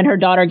 when her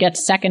daughter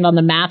gets second on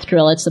the math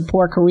drill, it's the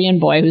poor Korean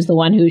boy who's the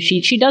one who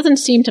she doesn't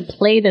seem to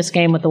play this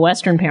game with the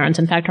Western parents.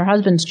 In fact, her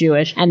husband's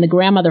Jewish, and the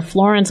grandmother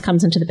Florence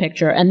comes into the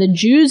picture. And the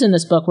Jews in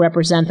this book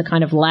represent the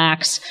kind of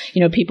lax,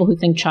 people who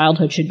think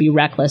childhood should be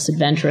reckless,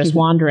 adventurous,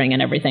 wandering. mothering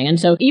and everything. And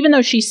so even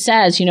though she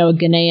says, a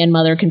Ghanaian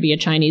mother can be a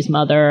Chinese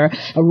mother,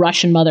 a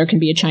Russian mother can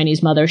be a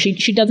Chinese mother,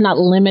 she does not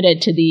limit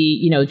it to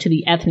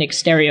the ethnic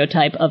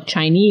stereotype of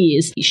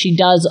Chinese. She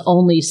does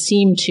only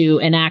seem to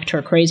enact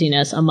her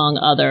craziness among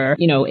other,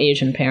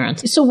 Asian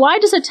parents. So why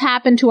does it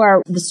tap into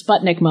the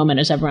Sputnik moment,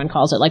 as everyone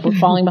calls it? Like, we're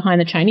falling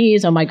behind the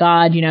Chinese. Oh my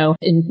God,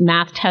 in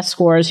math test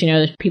scores,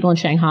 people in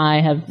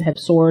Shanghai have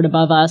soared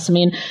above us. I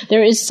mean,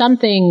 there is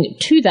something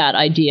to that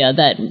idea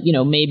that,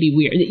 maybe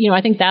we're,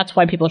 I think that's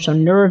why people are so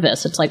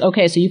nervous. It's like,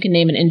 okay, so you can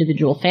name an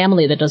individual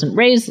family that doesn't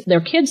raise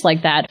their kids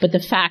like that. But the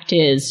fact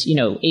is,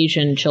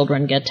 Asian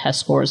children get test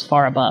scores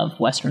far above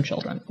Western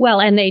children. Well,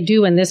 and they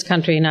do in this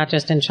country, not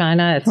just in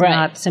China. It's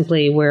not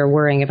simply we're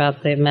worrying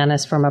about the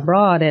menace from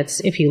abroad. It's,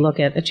 if you look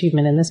at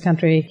achievement in this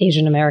country,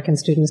 Asian American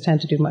students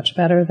tend to do much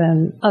better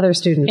than other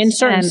students. In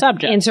certain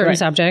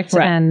subjects.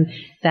 Right. And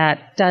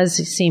that does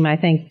seem, I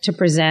think, to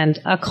present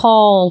a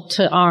call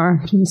to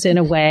arms in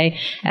a way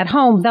at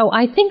home. Though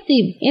I think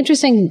the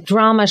interesting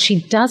drama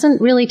she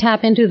doesn't really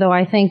tap into, though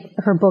I think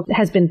her book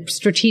has been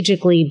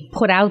strategically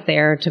put out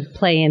there to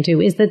play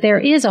into, is that there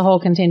is a whole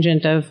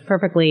contingent of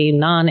perfectly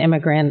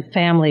non-immigrant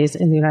families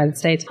in the United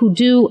States who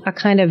do a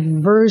kind of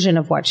version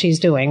of what she's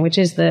doing, which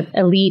is the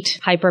elite,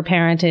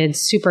 hyper-parented,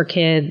 super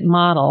kid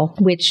model,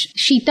 which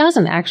she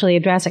doesn't actually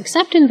address,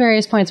 except in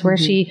various points where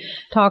she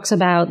talks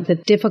about the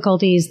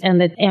difficulties and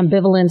the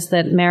ambivalence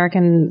that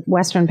American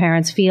Western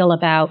parents feel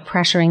about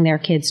pressuring their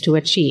kids to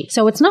achieve.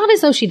 So it's not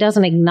as though she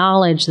doesn't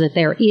acknowledge that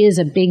there is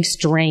a big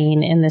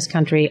strain in this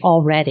country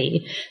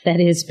already that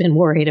has been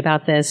worried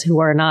about this,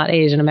 who are not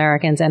Asian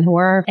Americans and who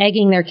are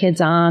egging their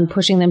kids on,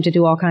 pushing them to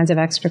do all kinds of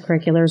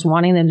extracurriculars,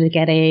 wanting them to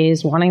get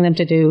A's, wanting them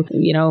to do,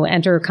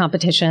 enter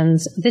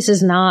competitions. This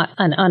is not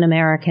an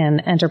un-American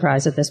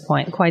enterprise at this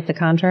point. Quite the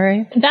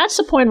contrary. That's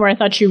the point where I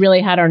thought she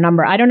really had our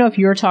number. I don't know if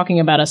you're talking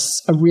about a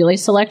really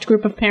select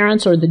group of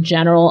parents or the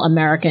general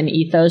American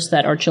ethos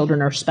that our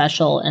children are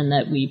special and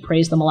that we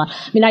praise them a lot.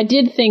 I mean, I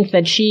did think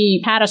that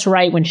she had us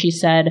right when she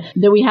said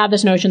that we have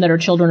this notion that our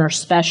children are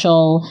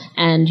special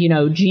and,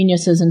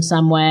 geniuses in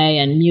some way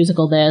and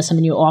musical this. I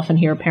mean, you often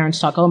hear parents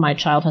talk, oh, my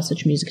child has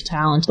such musical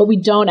talent, but we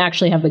don't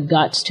actually have the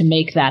guts to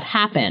make that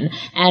happen.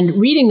 And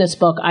reading this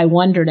book, I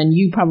wondered, and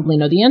you probably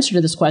know the answer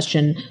to this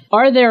question,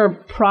 are there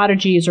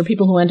prodigies or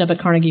people who end up at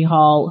Carnegie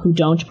Hall who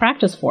don't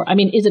practice for? I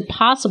mean, is it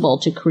possible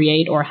to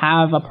create or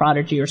have a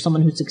prodigy or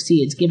someone who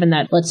succeeds, given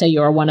that, let's say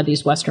you're one of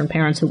these Western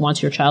parents who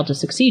wants your child to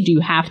succeed? Do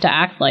you have to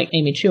act like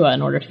Amy Chua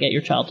in order to get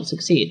your child to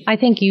succeed? I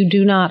think you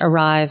do not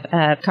arrive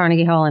at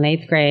Carnegie Hall in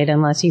 8th grade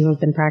unless you have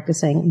been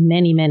practicing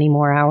many, many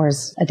more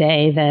hours a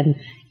day than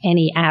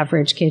any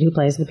average kid who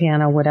plays the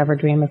piano would ever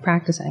dream of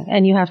practicing.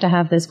 And you have to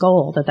have this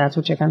goal that that's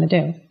what you're going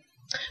to do.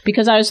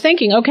 Because I was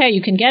thinking, okay,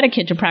 you can get a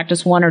kid to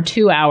practice 1 or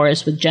 2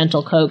 hours with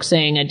gentle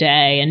coaxing a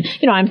day. And,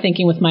 I'm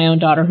thinking with my own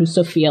daughter who's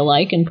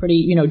Sophia-like and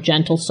pretty,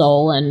 gentle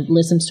soul and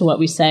listens to what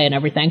we say and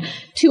everything.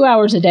 2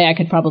 hours a day, I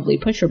could probably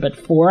push her. But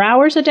 4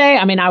 hours a day,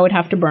 I mean, I would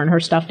have to burn her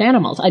stuffed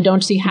animals. I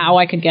don't see how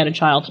I could get a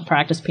child to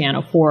practice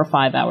piano 4 or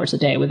 5 hours a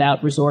day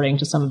without resorting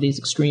to some of these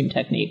extreme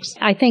techniques.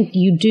 I think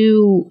you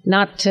do,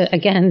 not to,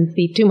 again,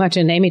 be too much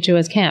in Amy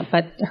Chua's camp,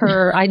 but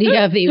her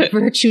idea of the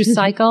virtue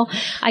cycle,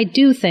 I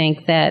do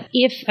think that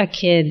if a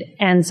kid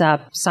ends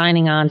up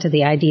signing on to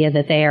the idea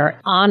that they are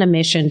on a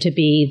mission to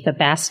be the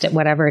best at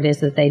whatever it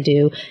is that they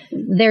do,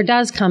 there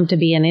does come to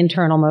be an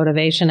internal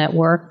motivation at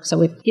work.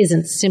 So it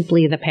isn't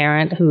simply the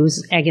parent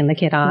who's egging the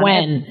kid on.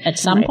 When? At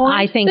some point?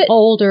 I think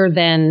older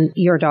than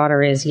your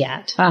daughter is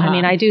yet. I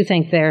mean, I do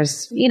think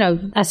there's,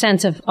 a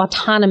sense of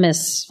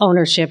autonomous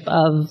ownership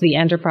of the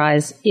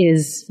enterprise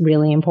is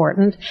really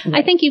important. Right.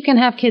 I think you can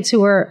have kids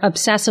who are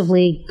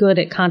obsessively good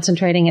at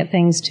concentrating at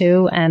things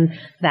too, and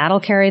that'll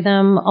carry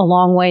them a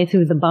long way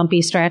through the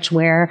bumpy stretch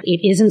where it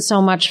isn't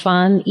so much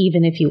fun,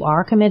 even if you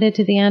are committed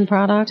to the end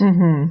product.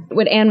 Mm-hmm.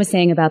 What Anne was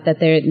saying about that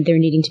there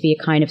needing to be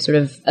a kind of sort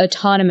of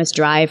autonomous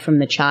drive from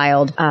the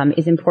child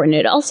is important.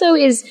 It also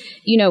is,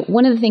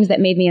 one of the things that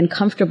made me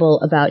uncomfortable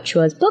about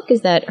Chua's book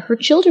is that her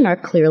children are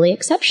clearly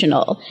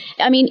exceptional.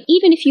 I mean,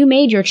 even if you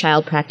made your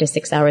child practice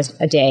 6 hours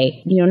a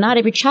day, not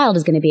every child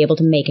is going to be able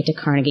to make it to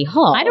Carnegie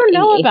Hall. I don't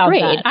know about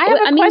that. I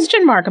have a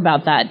question mark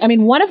about that. I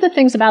mean, one of the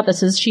things about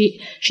this is she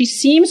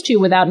seems to,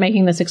 without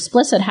making this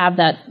explicit, have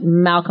that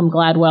Malcolm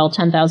Gladwell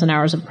 10,000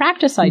 hours of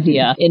practice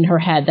idea in her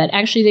head that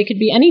actually they could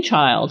be any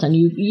child. And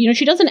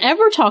she doesn't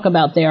ever talk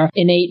about their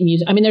innate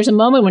music. I mean, there's a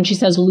moment when she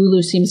says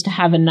Lulu seems to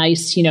have a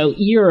nice,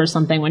 ear or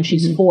something when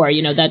she's 4,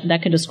 that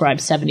could describe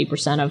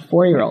 70% of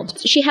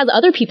 4-year-olds. She has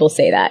other people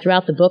say that.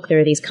 Throughout the book, there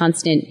are these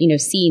constant,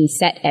 scenes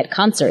set at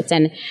concerts.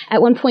 And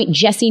at one point,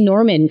 Jesse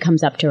Norman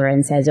comes up to her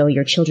and says, oh,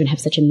 your children have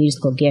such a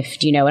musical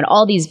gift, and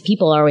all these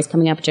people are always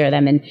coming up to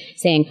them and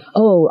saying,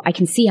 oh, I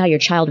can see how your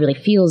child really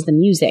feels the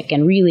music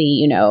and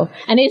really,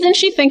 And isn't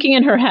she thinking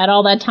in her head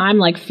all that time,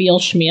 like, feel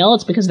schmeal?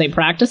 It's because they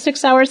practice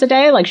 6 hours a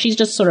day? Like, she's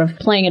just sort of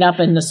playing it up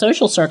in the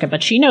social circuit,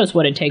 but she knows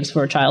what it takes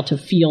for a child to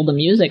feel the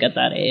music at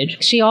that age.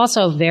 She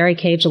also very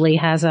cagily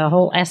has a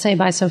whole essay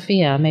by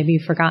Sophia, maybe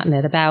you've forgotten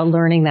it, about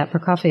learning that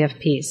Prokofiev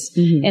piece,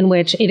 in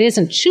which it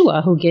isn't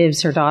Chua who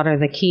gives her daughter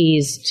the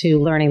keys to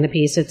learning the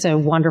piece. It's a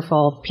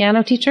wonderful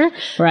piano teacher.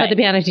 Right. But the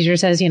piano teacher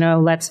says,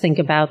 let's think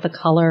about the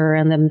color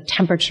and the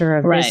temperature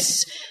of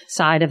this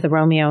side of the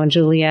Romeo and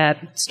Juliet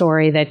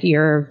story that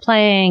you're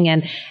playing.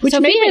 And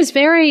Sophia is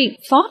very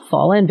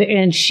thoughtful,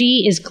 and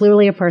she is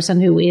clearly a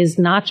person who is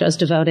not just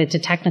devoted to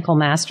technical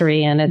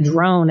mastery and a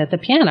drone at the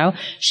piano.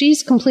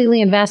 She's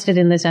completely invested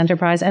in this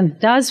enterprise and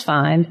does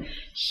find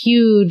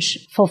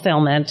huge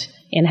fulfillment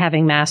in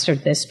having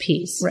mastered this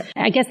piece. Right.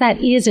 I guess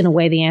that is, in a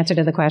way, the answer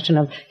to the question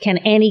of, can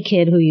any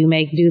kid who you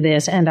make do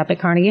this end up at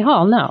Carnegie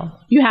Hall? No.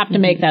 You have to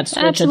make that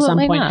switch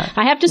Absolutely at some point. Not.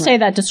 I have to say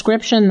that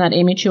description that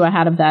Amy Chua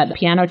had of that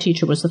piano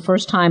teacher was the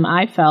first time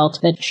I felt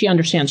that she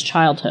understands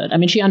childhood. I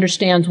mean, she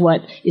understands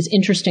what is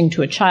interesting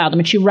to a child. I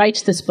mean, she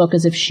writes this book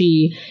as if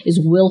she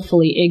is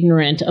willfully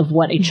ignorant of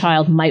what a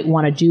child might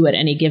want to do at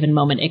any given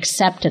moment,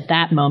 except at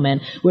that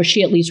moment, where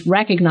she at least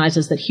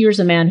recognizes that here's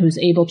a man who's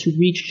able to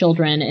reach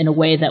children in a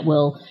way that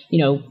will,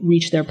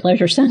 reach their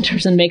pleasure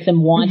centers and make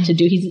them want to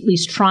do. He's at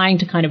least trying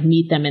to kind of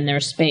meet them in their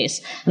space.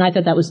 And I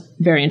thought that was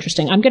very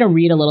interesting. I'm going to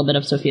read a little bit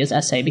of Sophia's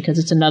essay because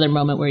it's another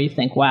moment where you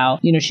think, wow,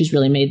 she's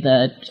really made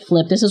the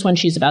flip. This is when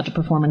she's about to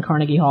perform in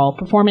Carnegie Hall.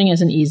 Performing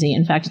isn't easy.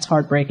 In fact, it's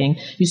heartbreaking.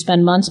 You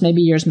spend months,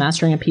 maybe years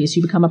mastering a piece.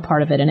 You become a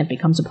part of it and it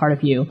becomes a part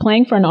of you.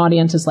 Playing for an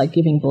audience is like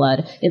giving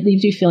blood. It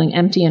leaves you feeling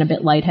empty and a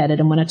bit lightheaded.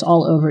 And when it's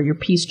all over, your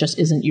piece just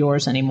isn't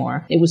yours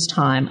anymore. It was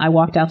time. I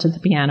walked out to the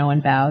piano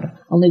and bowed.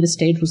 Only the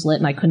stage was lit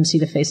and I couldn't see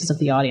the faces of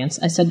the audience.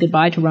 I said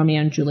goodbye to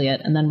Romeo and Juliet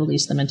and then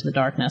released them into the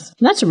darkness.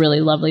 And that's a really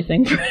lovely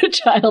thing for a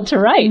child to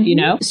write,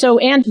 So,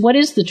 and what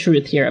is the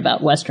truth here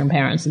about Western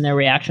parents and their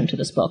reaction to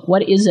this book?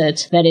 What is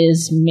it that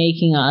is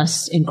making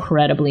us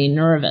incredibly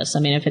nervous? I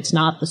mean, if it's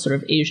not the sort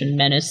of Asian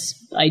menace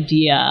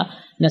idea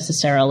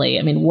necessarily,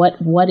 I mean,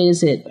 what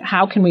is it?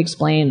 How can we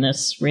explain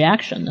this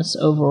reaction, this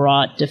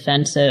overwrought,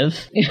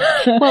 defensive,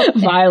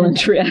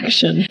 violent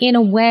reaction? In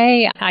a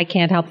way, I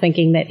can't help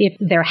thinking that if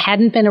there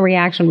hadn't been a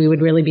reaction, we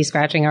would really be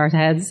scratching our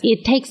heads.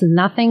 It takes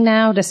nothing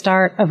now to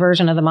start a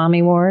version of the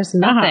Mommy Wars.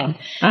 Nothing.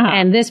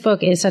 And this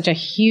book is such a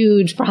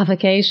huge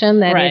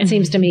provocation that it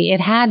seems to me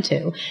it had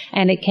to.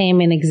 And it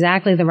came in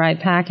exactly the right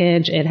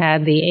package. It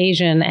had the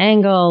Asian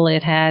angle.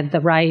 It had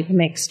the right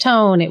mixed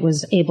tone. It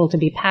was able to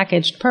be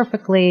packaged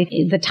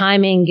perfectly. The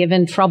timing,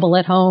 given trouble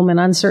at home and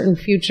uncertain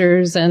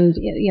futures and,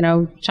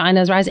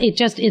 China's rise,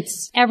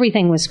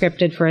 everything was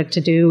scripted for it to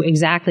do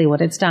exactly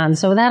what it's done.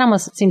 So that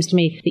almost seems to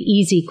me the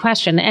easy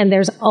question. And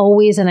there's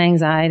always an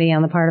anxiety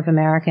on the part of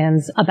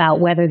Americans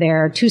about whether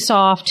they're too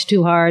soft,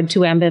 too hard,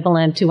 too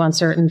ambivalent, too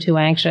uncertain, too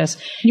anxious.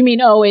 You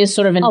mean always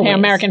sort of in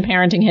American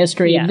parenting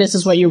history? Yes. This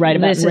is what you write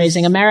about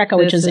Raising America,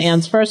 which is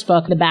Anne's first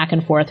book, the back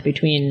and forth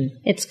between.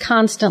 It's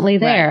constantly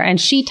there. Right.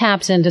 And she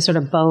taps into sort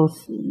of both,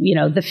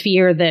 the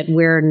fear that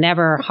we're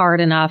never hard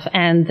enough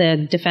and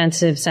the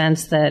defensive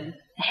sense that,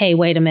 hey,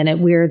 wait a minute,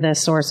 we're the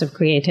source of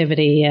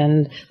creativity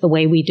and the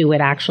way we do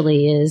it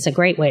actually is a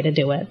great way to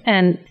do it.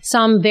 And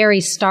some very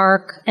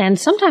stark and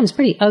sometimes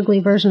pretty ugly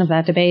version of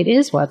that debate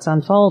is what's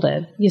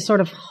unfolded. You sort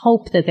of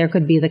hope that there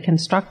could be the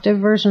constructive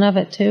version of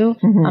it too.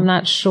 I'm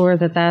not sure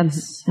that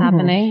that's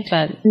happening,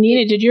 but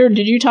Nina, did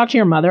you talk to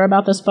your mother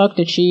about this book?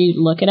 Did she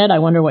look at it? I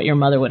wonder what your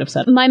mother would have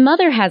said. My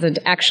mother hasn't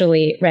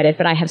actually read it,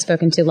 but I have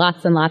spoken to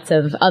lots and lots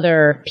of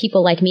other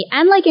people like me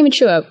and like Amy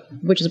Chua,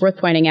 which is worth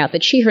pointing out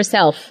that she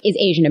herself is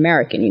Asian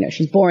American.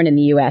 She's born in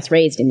the U.S.,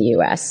 raised in the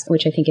U.S.,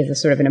 which I think is a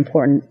sort of an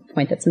important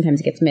point that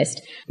sometimes gets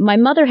missed. My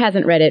mother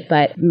hasn't read it,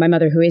 but my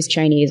mother, who is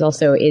Chinese,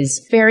 also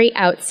is very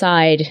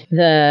outside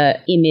the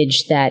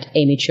image that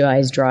Amy Chua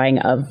is drawing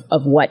of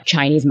what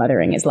Chinese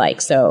mothering is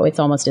like. So it's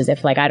almost as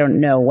if, I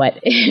don't know what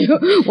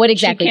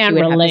exactly she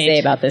would have to say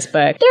about this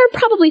book. There are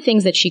probably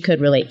things that she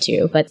could relate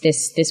to, but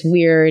this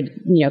weird,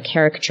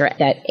 caricature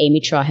that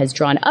Amy Chua has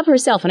drawn of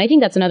herself, and I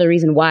think that's another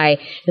reason why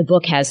the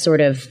book has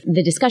sort of,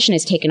 the discussion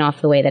has taken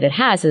off the way that it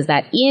has, is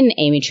that in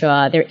Amy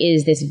Chua, there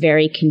is this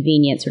very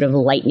convenient sort of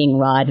lightning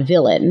rod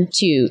villain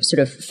to sort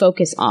of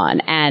focus on.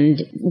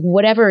 And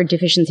whatever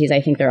deficiencies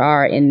I think there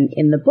are in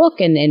the book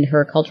and in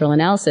her cultural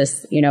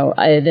analysis,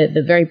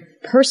 the very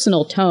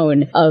personal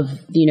tone of,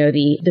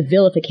 the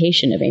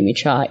vilification of Amy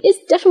Chua is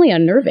definitely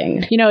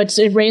unnerving.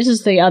 It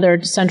raises the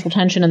other central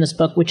tension in this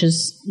book, which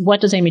is, what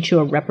does Amy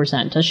Chua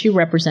represent? Does she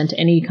represent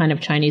any kind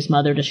of Chinese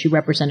mother? Does she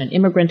represent an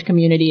immigrant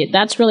community?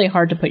 That's really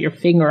hard to put your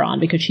finger on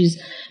because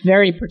she's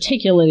very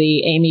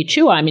particularly Amy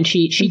Chua. I mean,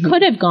 she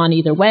could have gone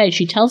either way.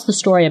 She tells the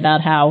story about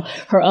how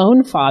her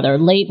own father,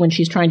 late when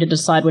she's trying to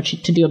decide what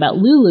to do about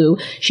Lulu,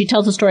 she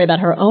tells the story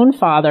about her own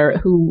father,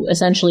 who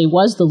essentially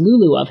was the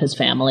Lulu of his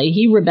family.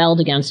 He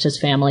rebelled against his his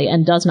family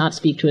and does not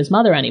speak to his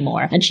mother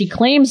anymore. And she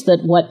claims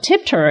that what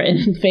tipped her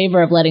in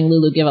favor of letting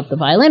Lulu give up the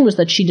violin was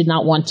that she did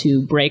not want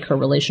to break her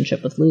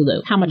relationship with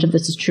Lulu. How much of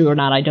this is true or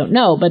not, I don't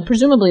know, but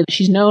presumably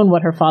she's known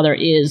what her father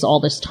is all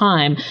this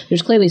time.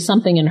 There's clearly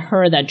something in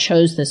her that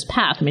chose this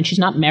path. I mean, she's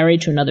not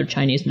married to another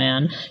Chinese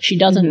man. She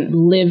doesn't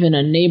live in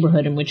a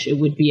neighborhood in which it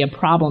would be a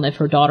problem if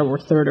her daughter were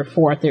third or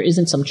fourth. There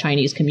isn't some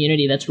Chinese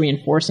community that's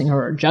reinforcing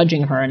her or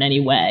judging her in any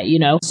way, you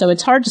know? So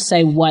it's hard to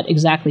say what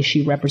exactly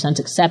she represents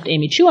except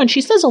Amy Chua. And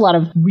she says a lot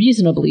of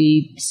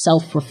reasonably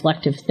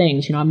self-reflective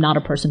things. You know, I'm not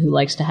a person who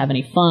likes to have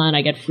any fun.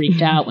 I get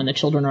freaked out when the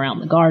children are out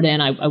in the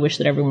garden. I wish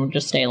that everyone would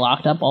just stay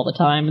locked up all the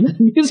time in the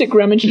music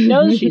room. And she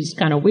knows she's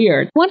kind of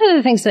weird. One of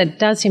the things that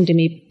does seem to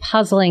me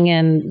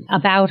puzzling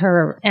about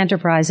her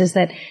enterprise is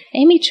that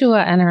Amy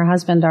Chua and her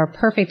husband are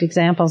perfect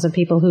examples of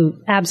people who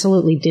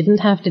absolutely didn't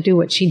have to do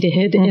what she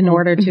did in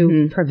order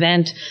to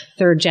prevent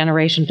third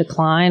generation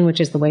decline, which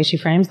is the way she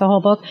frames the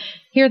whole book.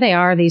 Here they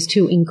are, these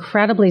two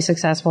incredibly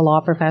successful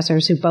law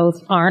professors who both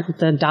aren't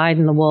the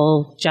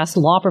dyed-in-the-wool just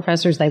law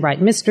professors. They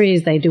write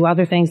mysteries. They do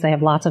other things. They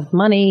have lots of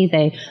money.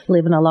 They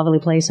live in a lovely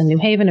place in New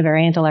Haven, a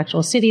very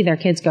intellectual city. Their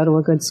kids go to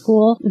a good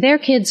school. Their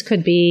kids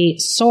could be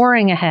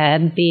soaring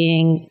ahead,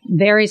 being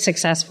very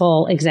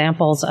successful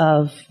examples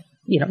of,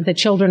 you know, the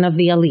children of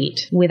the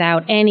elite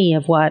without any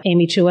of what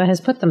Amy Chua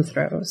has put them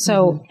through.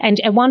 So, and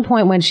at one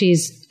point when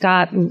she's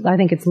got, I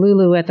think it's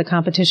Lulu at the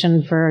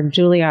competition for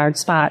Juilliard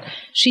spot,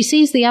 she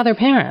sees the other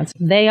parents.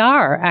 They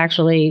are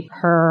actually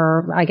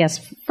her, I guess,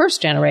 first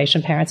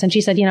generation parents. And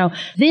she said, you know,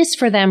 this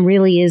for them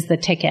really is the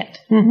ticket.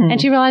 And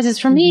she realizes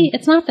for me,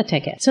 it's not the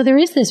ticket. So there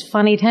is this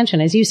funny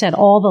tension. As you said,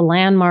 all the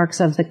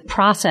landmarks of the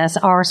process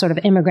are sort of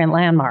immigrant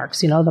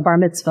landmarks, you know, the bar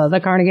mitzvah, the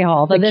Carnegie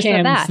Hall, the this,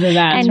 Kims, that.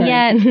 And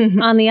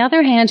yet, on the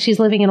other hand, she's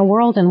living in a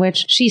world in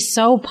which she's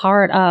so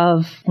part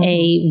of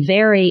a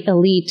very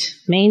elite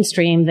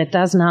mainstream that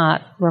does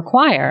not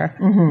require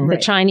the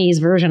Chinese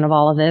version of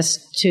all of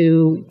this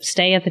to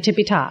stay at the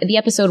tippy top. The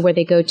episode where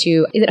they go to,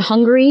 is it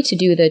Hungary to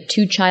do the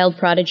two-child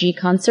prodigy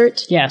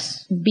concert?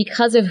 Yes.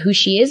 Because of who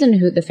she is and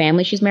who the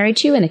family she's married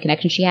to and the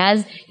connection she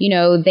has, you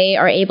know, they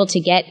are able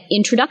to get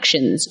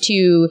introductions to,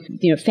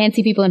 you know,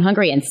 fancy people in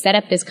Hungary and set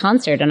up this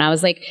concert. And I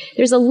was like,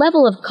 there's a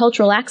level of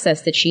cultural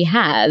access that she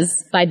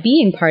has by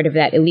being part of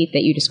that elite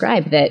that you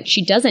described that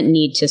she doesn't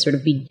need to sort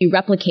of be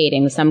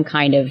replicating some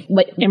kind of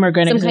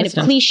immigrant some kind of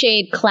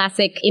cliched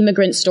classic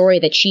immigrant story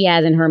that she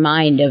has in her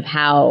mind of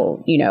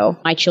how, you know,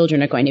 my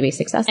children are going to be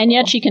successful. And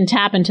yet she can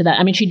tap into that.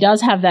 I mean, she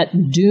does have that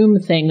doom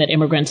thing that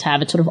immigrants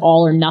have. It's sort of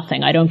all or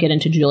nothing. I don't get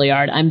into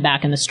Juilliard, I'm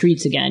back in the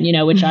streets again, you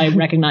know, which I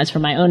recognize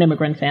from my own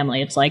immigrant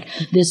family. It's like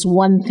this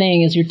one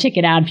thing is your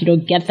ticket out. If you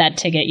don't get that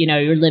ticket, you know,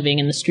 you're living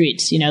in the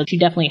streets. You know, she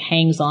definitely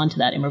hangs on to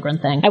that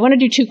immigrant thing. I want to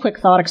do two quick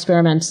thought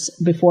experiments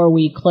before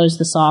we close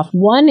this off.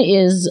 One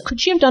is,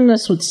 could she have done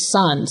this with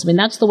sons? I mean,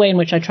 that's the way in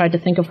which I tried to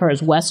think of her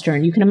as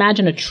Western. You can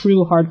imagine a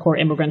true hardcore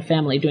immigrant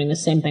family doing the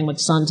same thing with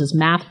sons as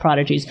math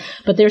prodigies.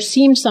 But there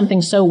seemed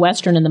something so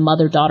Western in the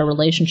mother-daughter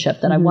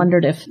relationship that I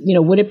wondered if, you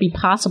know, would it be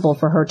possible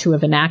for her to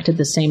have enacted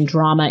the same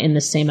drama in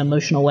the same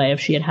emotional way if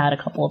she had had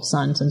a couple of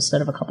sons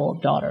instead of a couple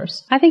of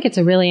daughters? I think it's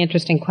a really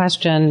interesting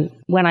question.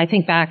 When I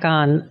think back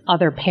on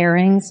other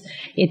pairings,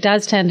 it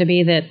does tend to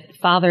be that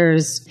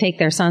fathers take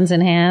their sons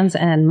in hands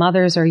and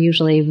mothers are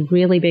usually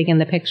really big in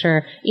the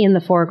picture in the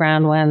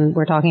foreground when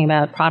we're talking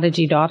about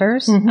prodigy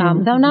daughters.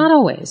 Though not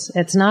always.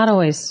 It's not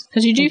always.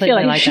 Because you do feel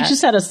like if she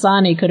just had a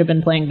son, he could have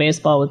been playing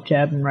baseball with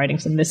Jeb and writing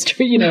some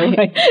mystery, you know,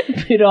 right?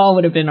 It all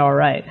would have been all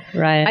right.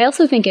 Right. I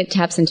also think it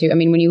taps into, I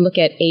mean, when you look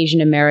at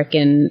Asian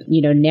American,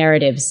 you know,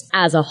 narratives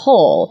as a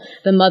whole,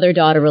 the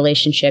mother-daughter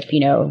relationship,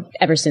 you know,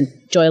 ever since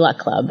Joy Luck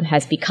Club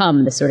has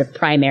become the sort of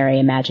primary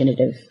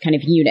imaginative kind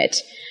of unit.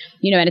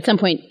 You know, and at some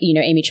point, you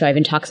know, Amy Chua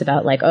even talks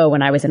about like, oh,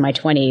 when I was in my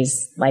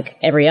 20s, like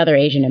every other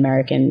Asian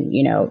American,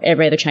 you know,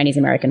 every other Chinese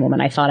American woman,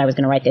 I thought I was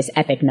going to write this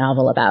epic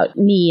novel about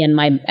me and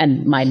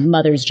my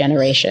mother's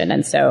generation.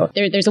 And so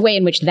there's a way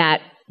in which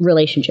that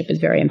relationship is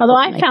very important.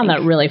 Although I found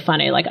that really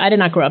funny. Like, I did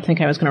not grow up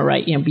thinking I was going to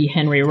write, you know, be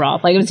Henry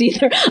Roth. Like, it was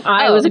either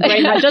I was a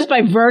great, just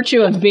by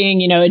virtue of being,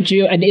 you know, a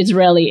Jew, an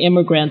Israeli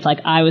immigrant, like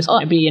I was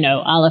going to be, you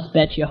know, Aleph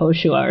Bet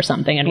Yehoshua or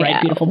something and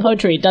write beautiful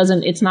poetry. It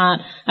doesn't, it's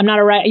not, I'm not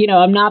a writer, you know,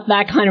 I'm not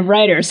that kind of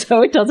writer.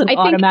 So it doesn't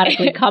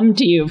automatically come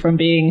to you from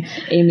being,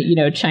 you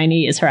know,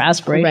 Chinese. Her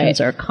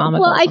aspirations are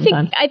comical. Well,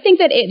 I think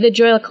that the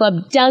Joy Luck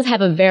Club does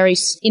have a very,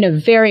 in a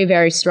very,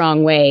 very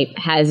strong way,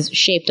 has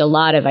shaped a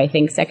lot of, I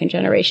think, second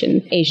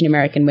generation Asian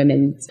American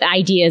women's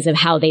ideas of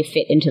how they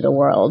fit into the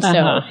world.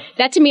 So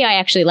that to me, I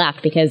actually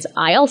laughed because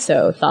I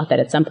also thought that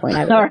at some point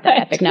I would write that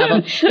epic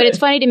novel. But it's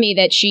funny to me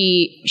that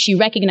she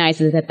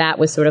recognizes that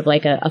was sort of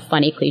like a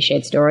funny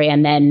cliched story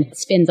and then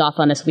spins off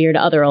on this weird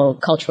other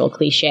cultural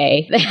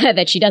cliche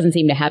that she doesn't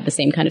seem to have the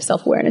same kind of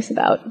self-awareness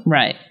about.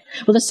 Right.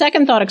 Well, the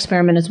second thought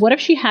experiment is, what if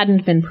she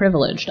hadn't been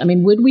privileged? I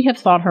mean, would we have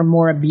thought her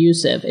more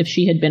abusive if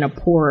she had been a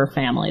poorer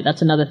family?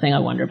 That's another thing I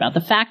wonder about.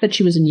 The fact that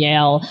she was in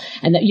Yale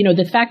and that,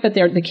 the fact that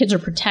the kids are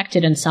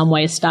protected in some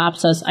way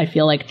stops us, I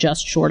feel like,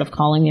 just short of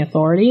calling the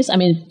authorities. I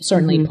mean,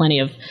 certainly plenty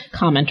of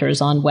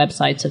commenters on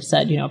websites have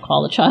said,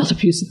 call the child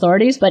abuse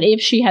authorities. But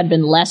if she had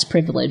been less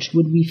privileged,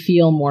 would we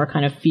feel more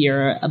kind of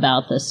fear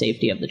about the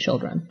safety of the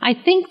children? I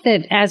think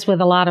that, as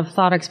with a lot of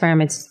thought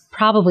experiments,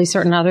 probably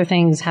certain other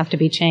things have to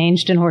be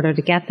changed in order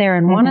to get there.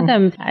 And one of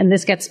them, and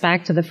this gets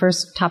back to the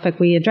first topic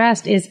we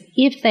addressed, is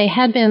if they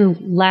had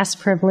been less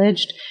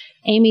privileged,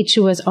 Amy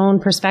Chua's own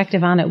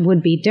perspective on it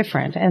would be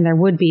different. And there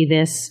would be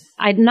this,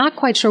 I'm not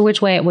quite sure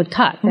which way it would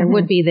cut. There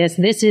would be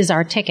this is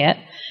our ticket.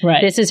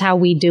 Right. This is how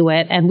we do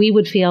it. And we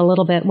would feel a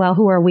little bit, well,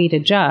 who are we to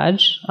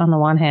judge, on the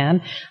one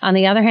hand. On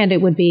the other hand,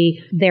 it would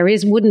be,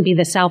 wouldn't be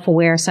the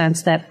self-aware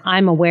sense that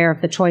I'm aware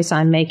of the choice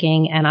I'm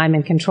making and I'm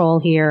in control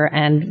here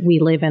and we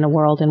live in a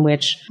world in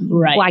which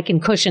I can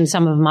cushion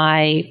some of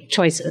my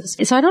choices.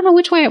 So I don't know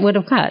which way it would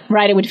have cut.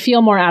 Right. It would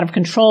feel more out of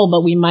control,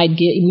 but we might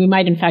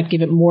in fact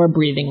give it more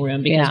breathing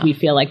room because we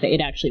feel like that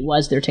it actually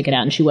was their ticket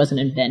out and she wasn't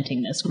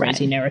inventing this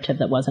crazy narrative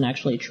that wasn't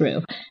actually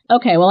true.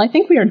 Okay. Well, I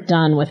think we are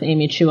done with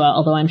Amy Chua,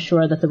 although I'm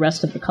sure that the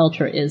rest of the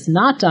culture is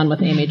not done with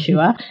Amy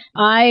Chua.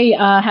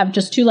 I have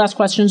just two last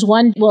questions.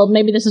 One, well,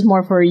 maybe this is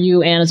more for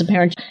you, Anne, as a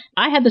parent.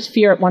 I had this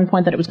fear at one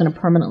point that it was going to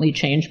permanently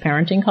change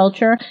parenting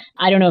culture.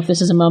 I don't know if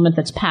this is a moment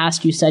that's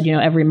passed. You said,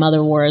 every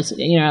mother war is,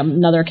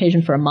 another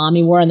occasion for a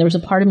mommy war. And there was a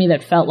part of me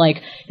that felt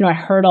like, I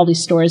heard all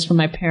these stories from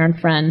my parent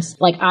friends.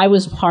 Like, I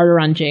was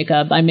harder on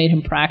Jacob. I made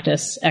him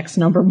practice X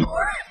number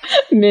more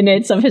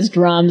minutes of his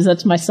drums.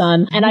 That's my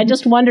son. And I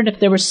just wondered if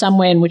there was some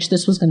way in which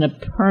this was going to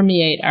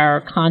permeate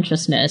our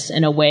consciousness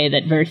in a way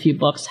that very few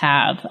books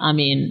have. I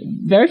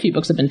mean, very few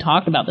books have been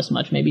talked about this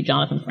much. Maybe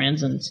Jonathan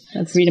Franzen's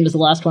Freedom is the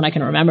last one I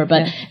can remember.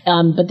 But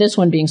this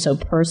one being so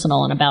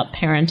personal and about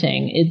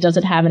parenting, does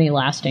it have any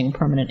lasting,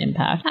 permanent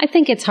impact? I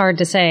think it's hard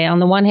to say. On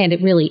the one hand,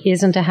 it really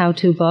isn't a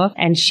how-to book,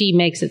 and she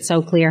makes it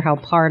so clear how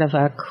part of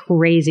a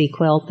crazy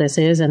quilt this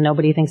is, and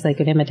nobody thinks they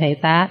could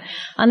imitate that.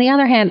 On the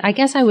other hand, I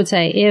guess I would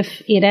say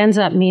if it ends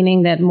up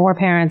meaning that more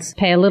parents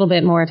pay a little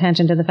bit more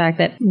attention to the fact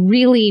that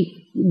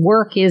really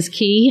work is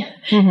key,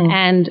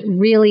 and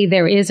really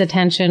there is a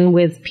tension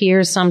with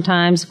peers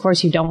sometimes. Of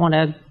course, you don't want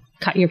to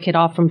cut your kid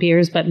off from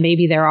peers, but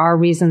maybe there are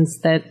reasons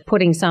that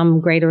putting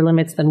some greater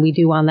limits than we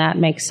do on that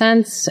makes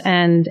sense.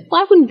 And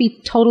I wouldn't be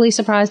totally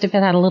surprised if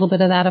it had a little bit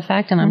of that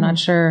effect, and I'm not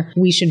sure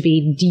we should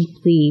be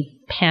deeply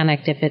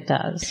panicked if it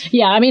does.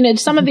 Yeah, I mean,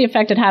 some of the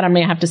effect it had on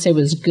me, I have to say,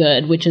 was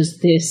good, which is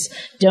this: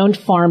 don't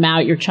farm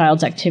out your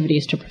child's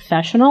activities to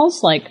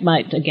professionals. Like,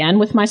 again,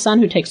 with my son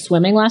who takes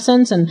swimming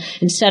lessons, and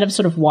instead of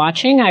sort of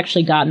watching, I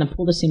actually got in the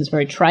pool. This seems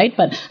very trite,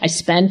 but I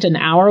spent an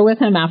hour with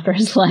him after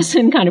his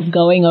lesson kind of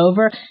going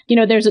over.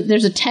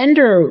 There's a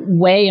tender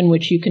way in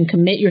which you can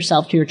commit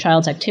yourself to your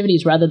child's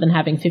activities rather than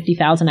having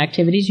 50,000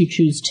 activities. You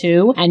choose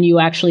two, and you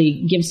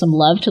actually give some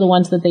love to the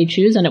ones that they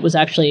choose. And it was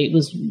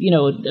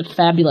a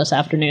fabulous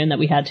afternoon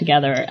that we had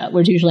together,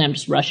 whereas usually I'm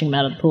just rushing him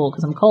out of the pool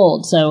because I'm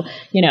cold. So,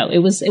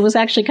 it was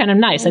actually kind of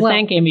nice. I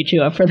thank Amy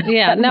Chua for that.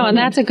 Yeah, no, and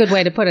that's a good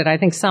way to put it. I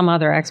think some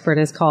other expert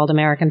has called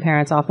American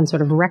parents often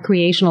sort of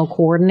recreational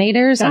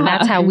coordinators, and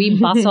that's how we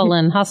bustle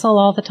and hustle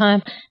all the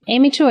time.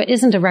 Amy Chua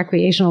isn't a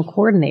recreational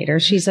coordinator.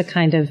 She's a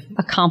kind of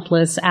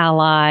accomplice,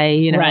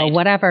 ally,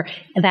 whatever.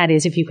 That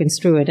is, if you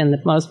construe it in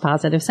the most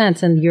positive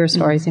sense. And your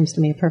story seems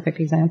to me a perfect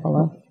example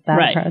of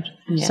that approach.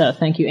 Yeah. So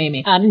thank you,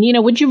 Amy.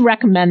 Nina, would you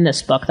recommend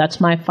this book? That's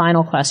my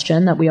final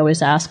question that we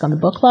always ask on the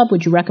book club.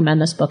 Would you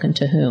recommend this book, and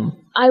to whom?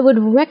 I would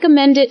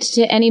recommend it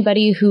to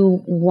anybody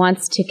who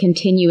wants to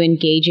continue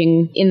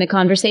engaging in the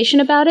conversation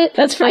about it.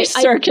 That's very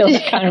circular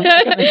kind of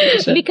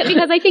recommendation.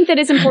 Because I think that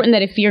it's important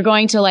that if you're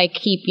going to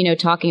keep,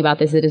 talking about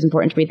this, it is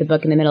important to read the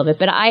book in the middle of it.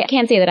 But I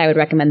can't say that I would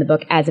recommend the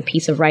book as a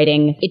piece of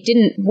writing. It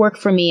didn't work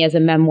for me as a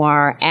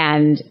memoir,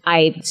 and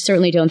I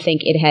certainly don't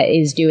think it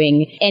is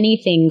doing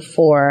anything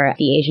for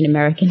the Asian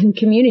American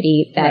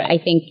community that I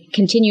think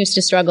continues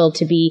to struggle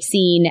to be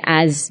seen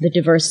as the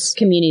diverse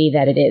community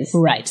that it is.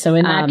 Right. So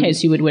in that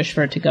case, you would wish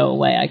for it to go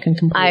away. I can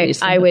completely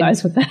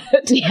sympathize with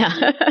that.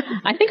 Yeah.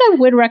 I think I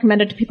would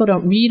recommend it to people who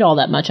don't read all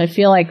that much. I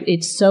feel like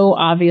it so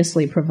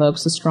obviously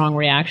provokes a strong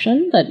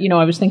reaction that,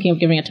 I was thinking of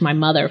giving it to my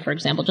mother, for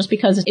example, just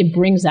because it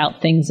brings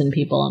out things in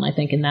people. And I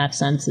think in that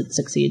sense, it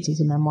succeeds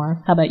as a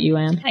memoir. How about you,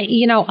 Anne?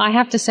 I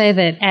have to say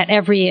that at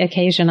every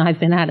occasion I've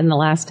been at in the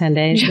last 10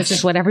 days, this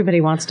is what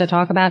everybody wants to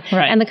talk about.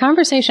 Right. And the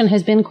conversation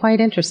has been quite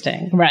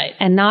interesting. Right.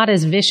 And not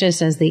as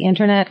vicious as the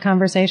internet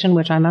conversation,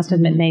 which I must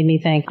admit made me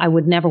think I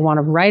would never want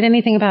to write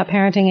anything about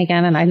parenting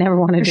again, and I never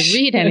wanted to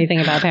read anything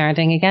about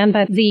parenting again.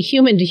 But the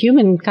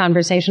human-to-human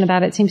conversation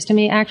about it seems to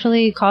me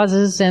actually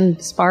causes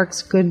and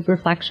sparks good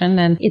reflection,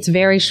 and it's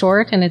very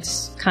short, and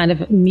it's kind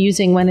of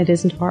amusing when it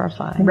isn't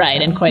horrifying.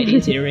 Right, and quite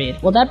easy to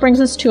read. Well, that brings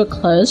us to a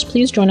close.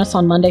 Please join us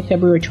on Monday,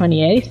 February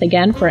 28th,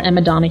 again for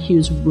Emma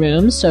Donohue's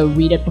Room, so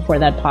read it before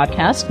that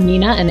podcast.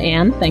 Nina and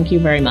Anne, thank you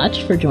very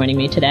much for joining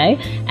me today.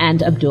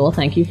 And Abdul,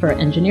 thank you for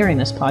engineering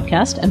this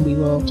podcast, and we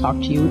will talk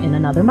to you in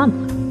another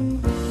month.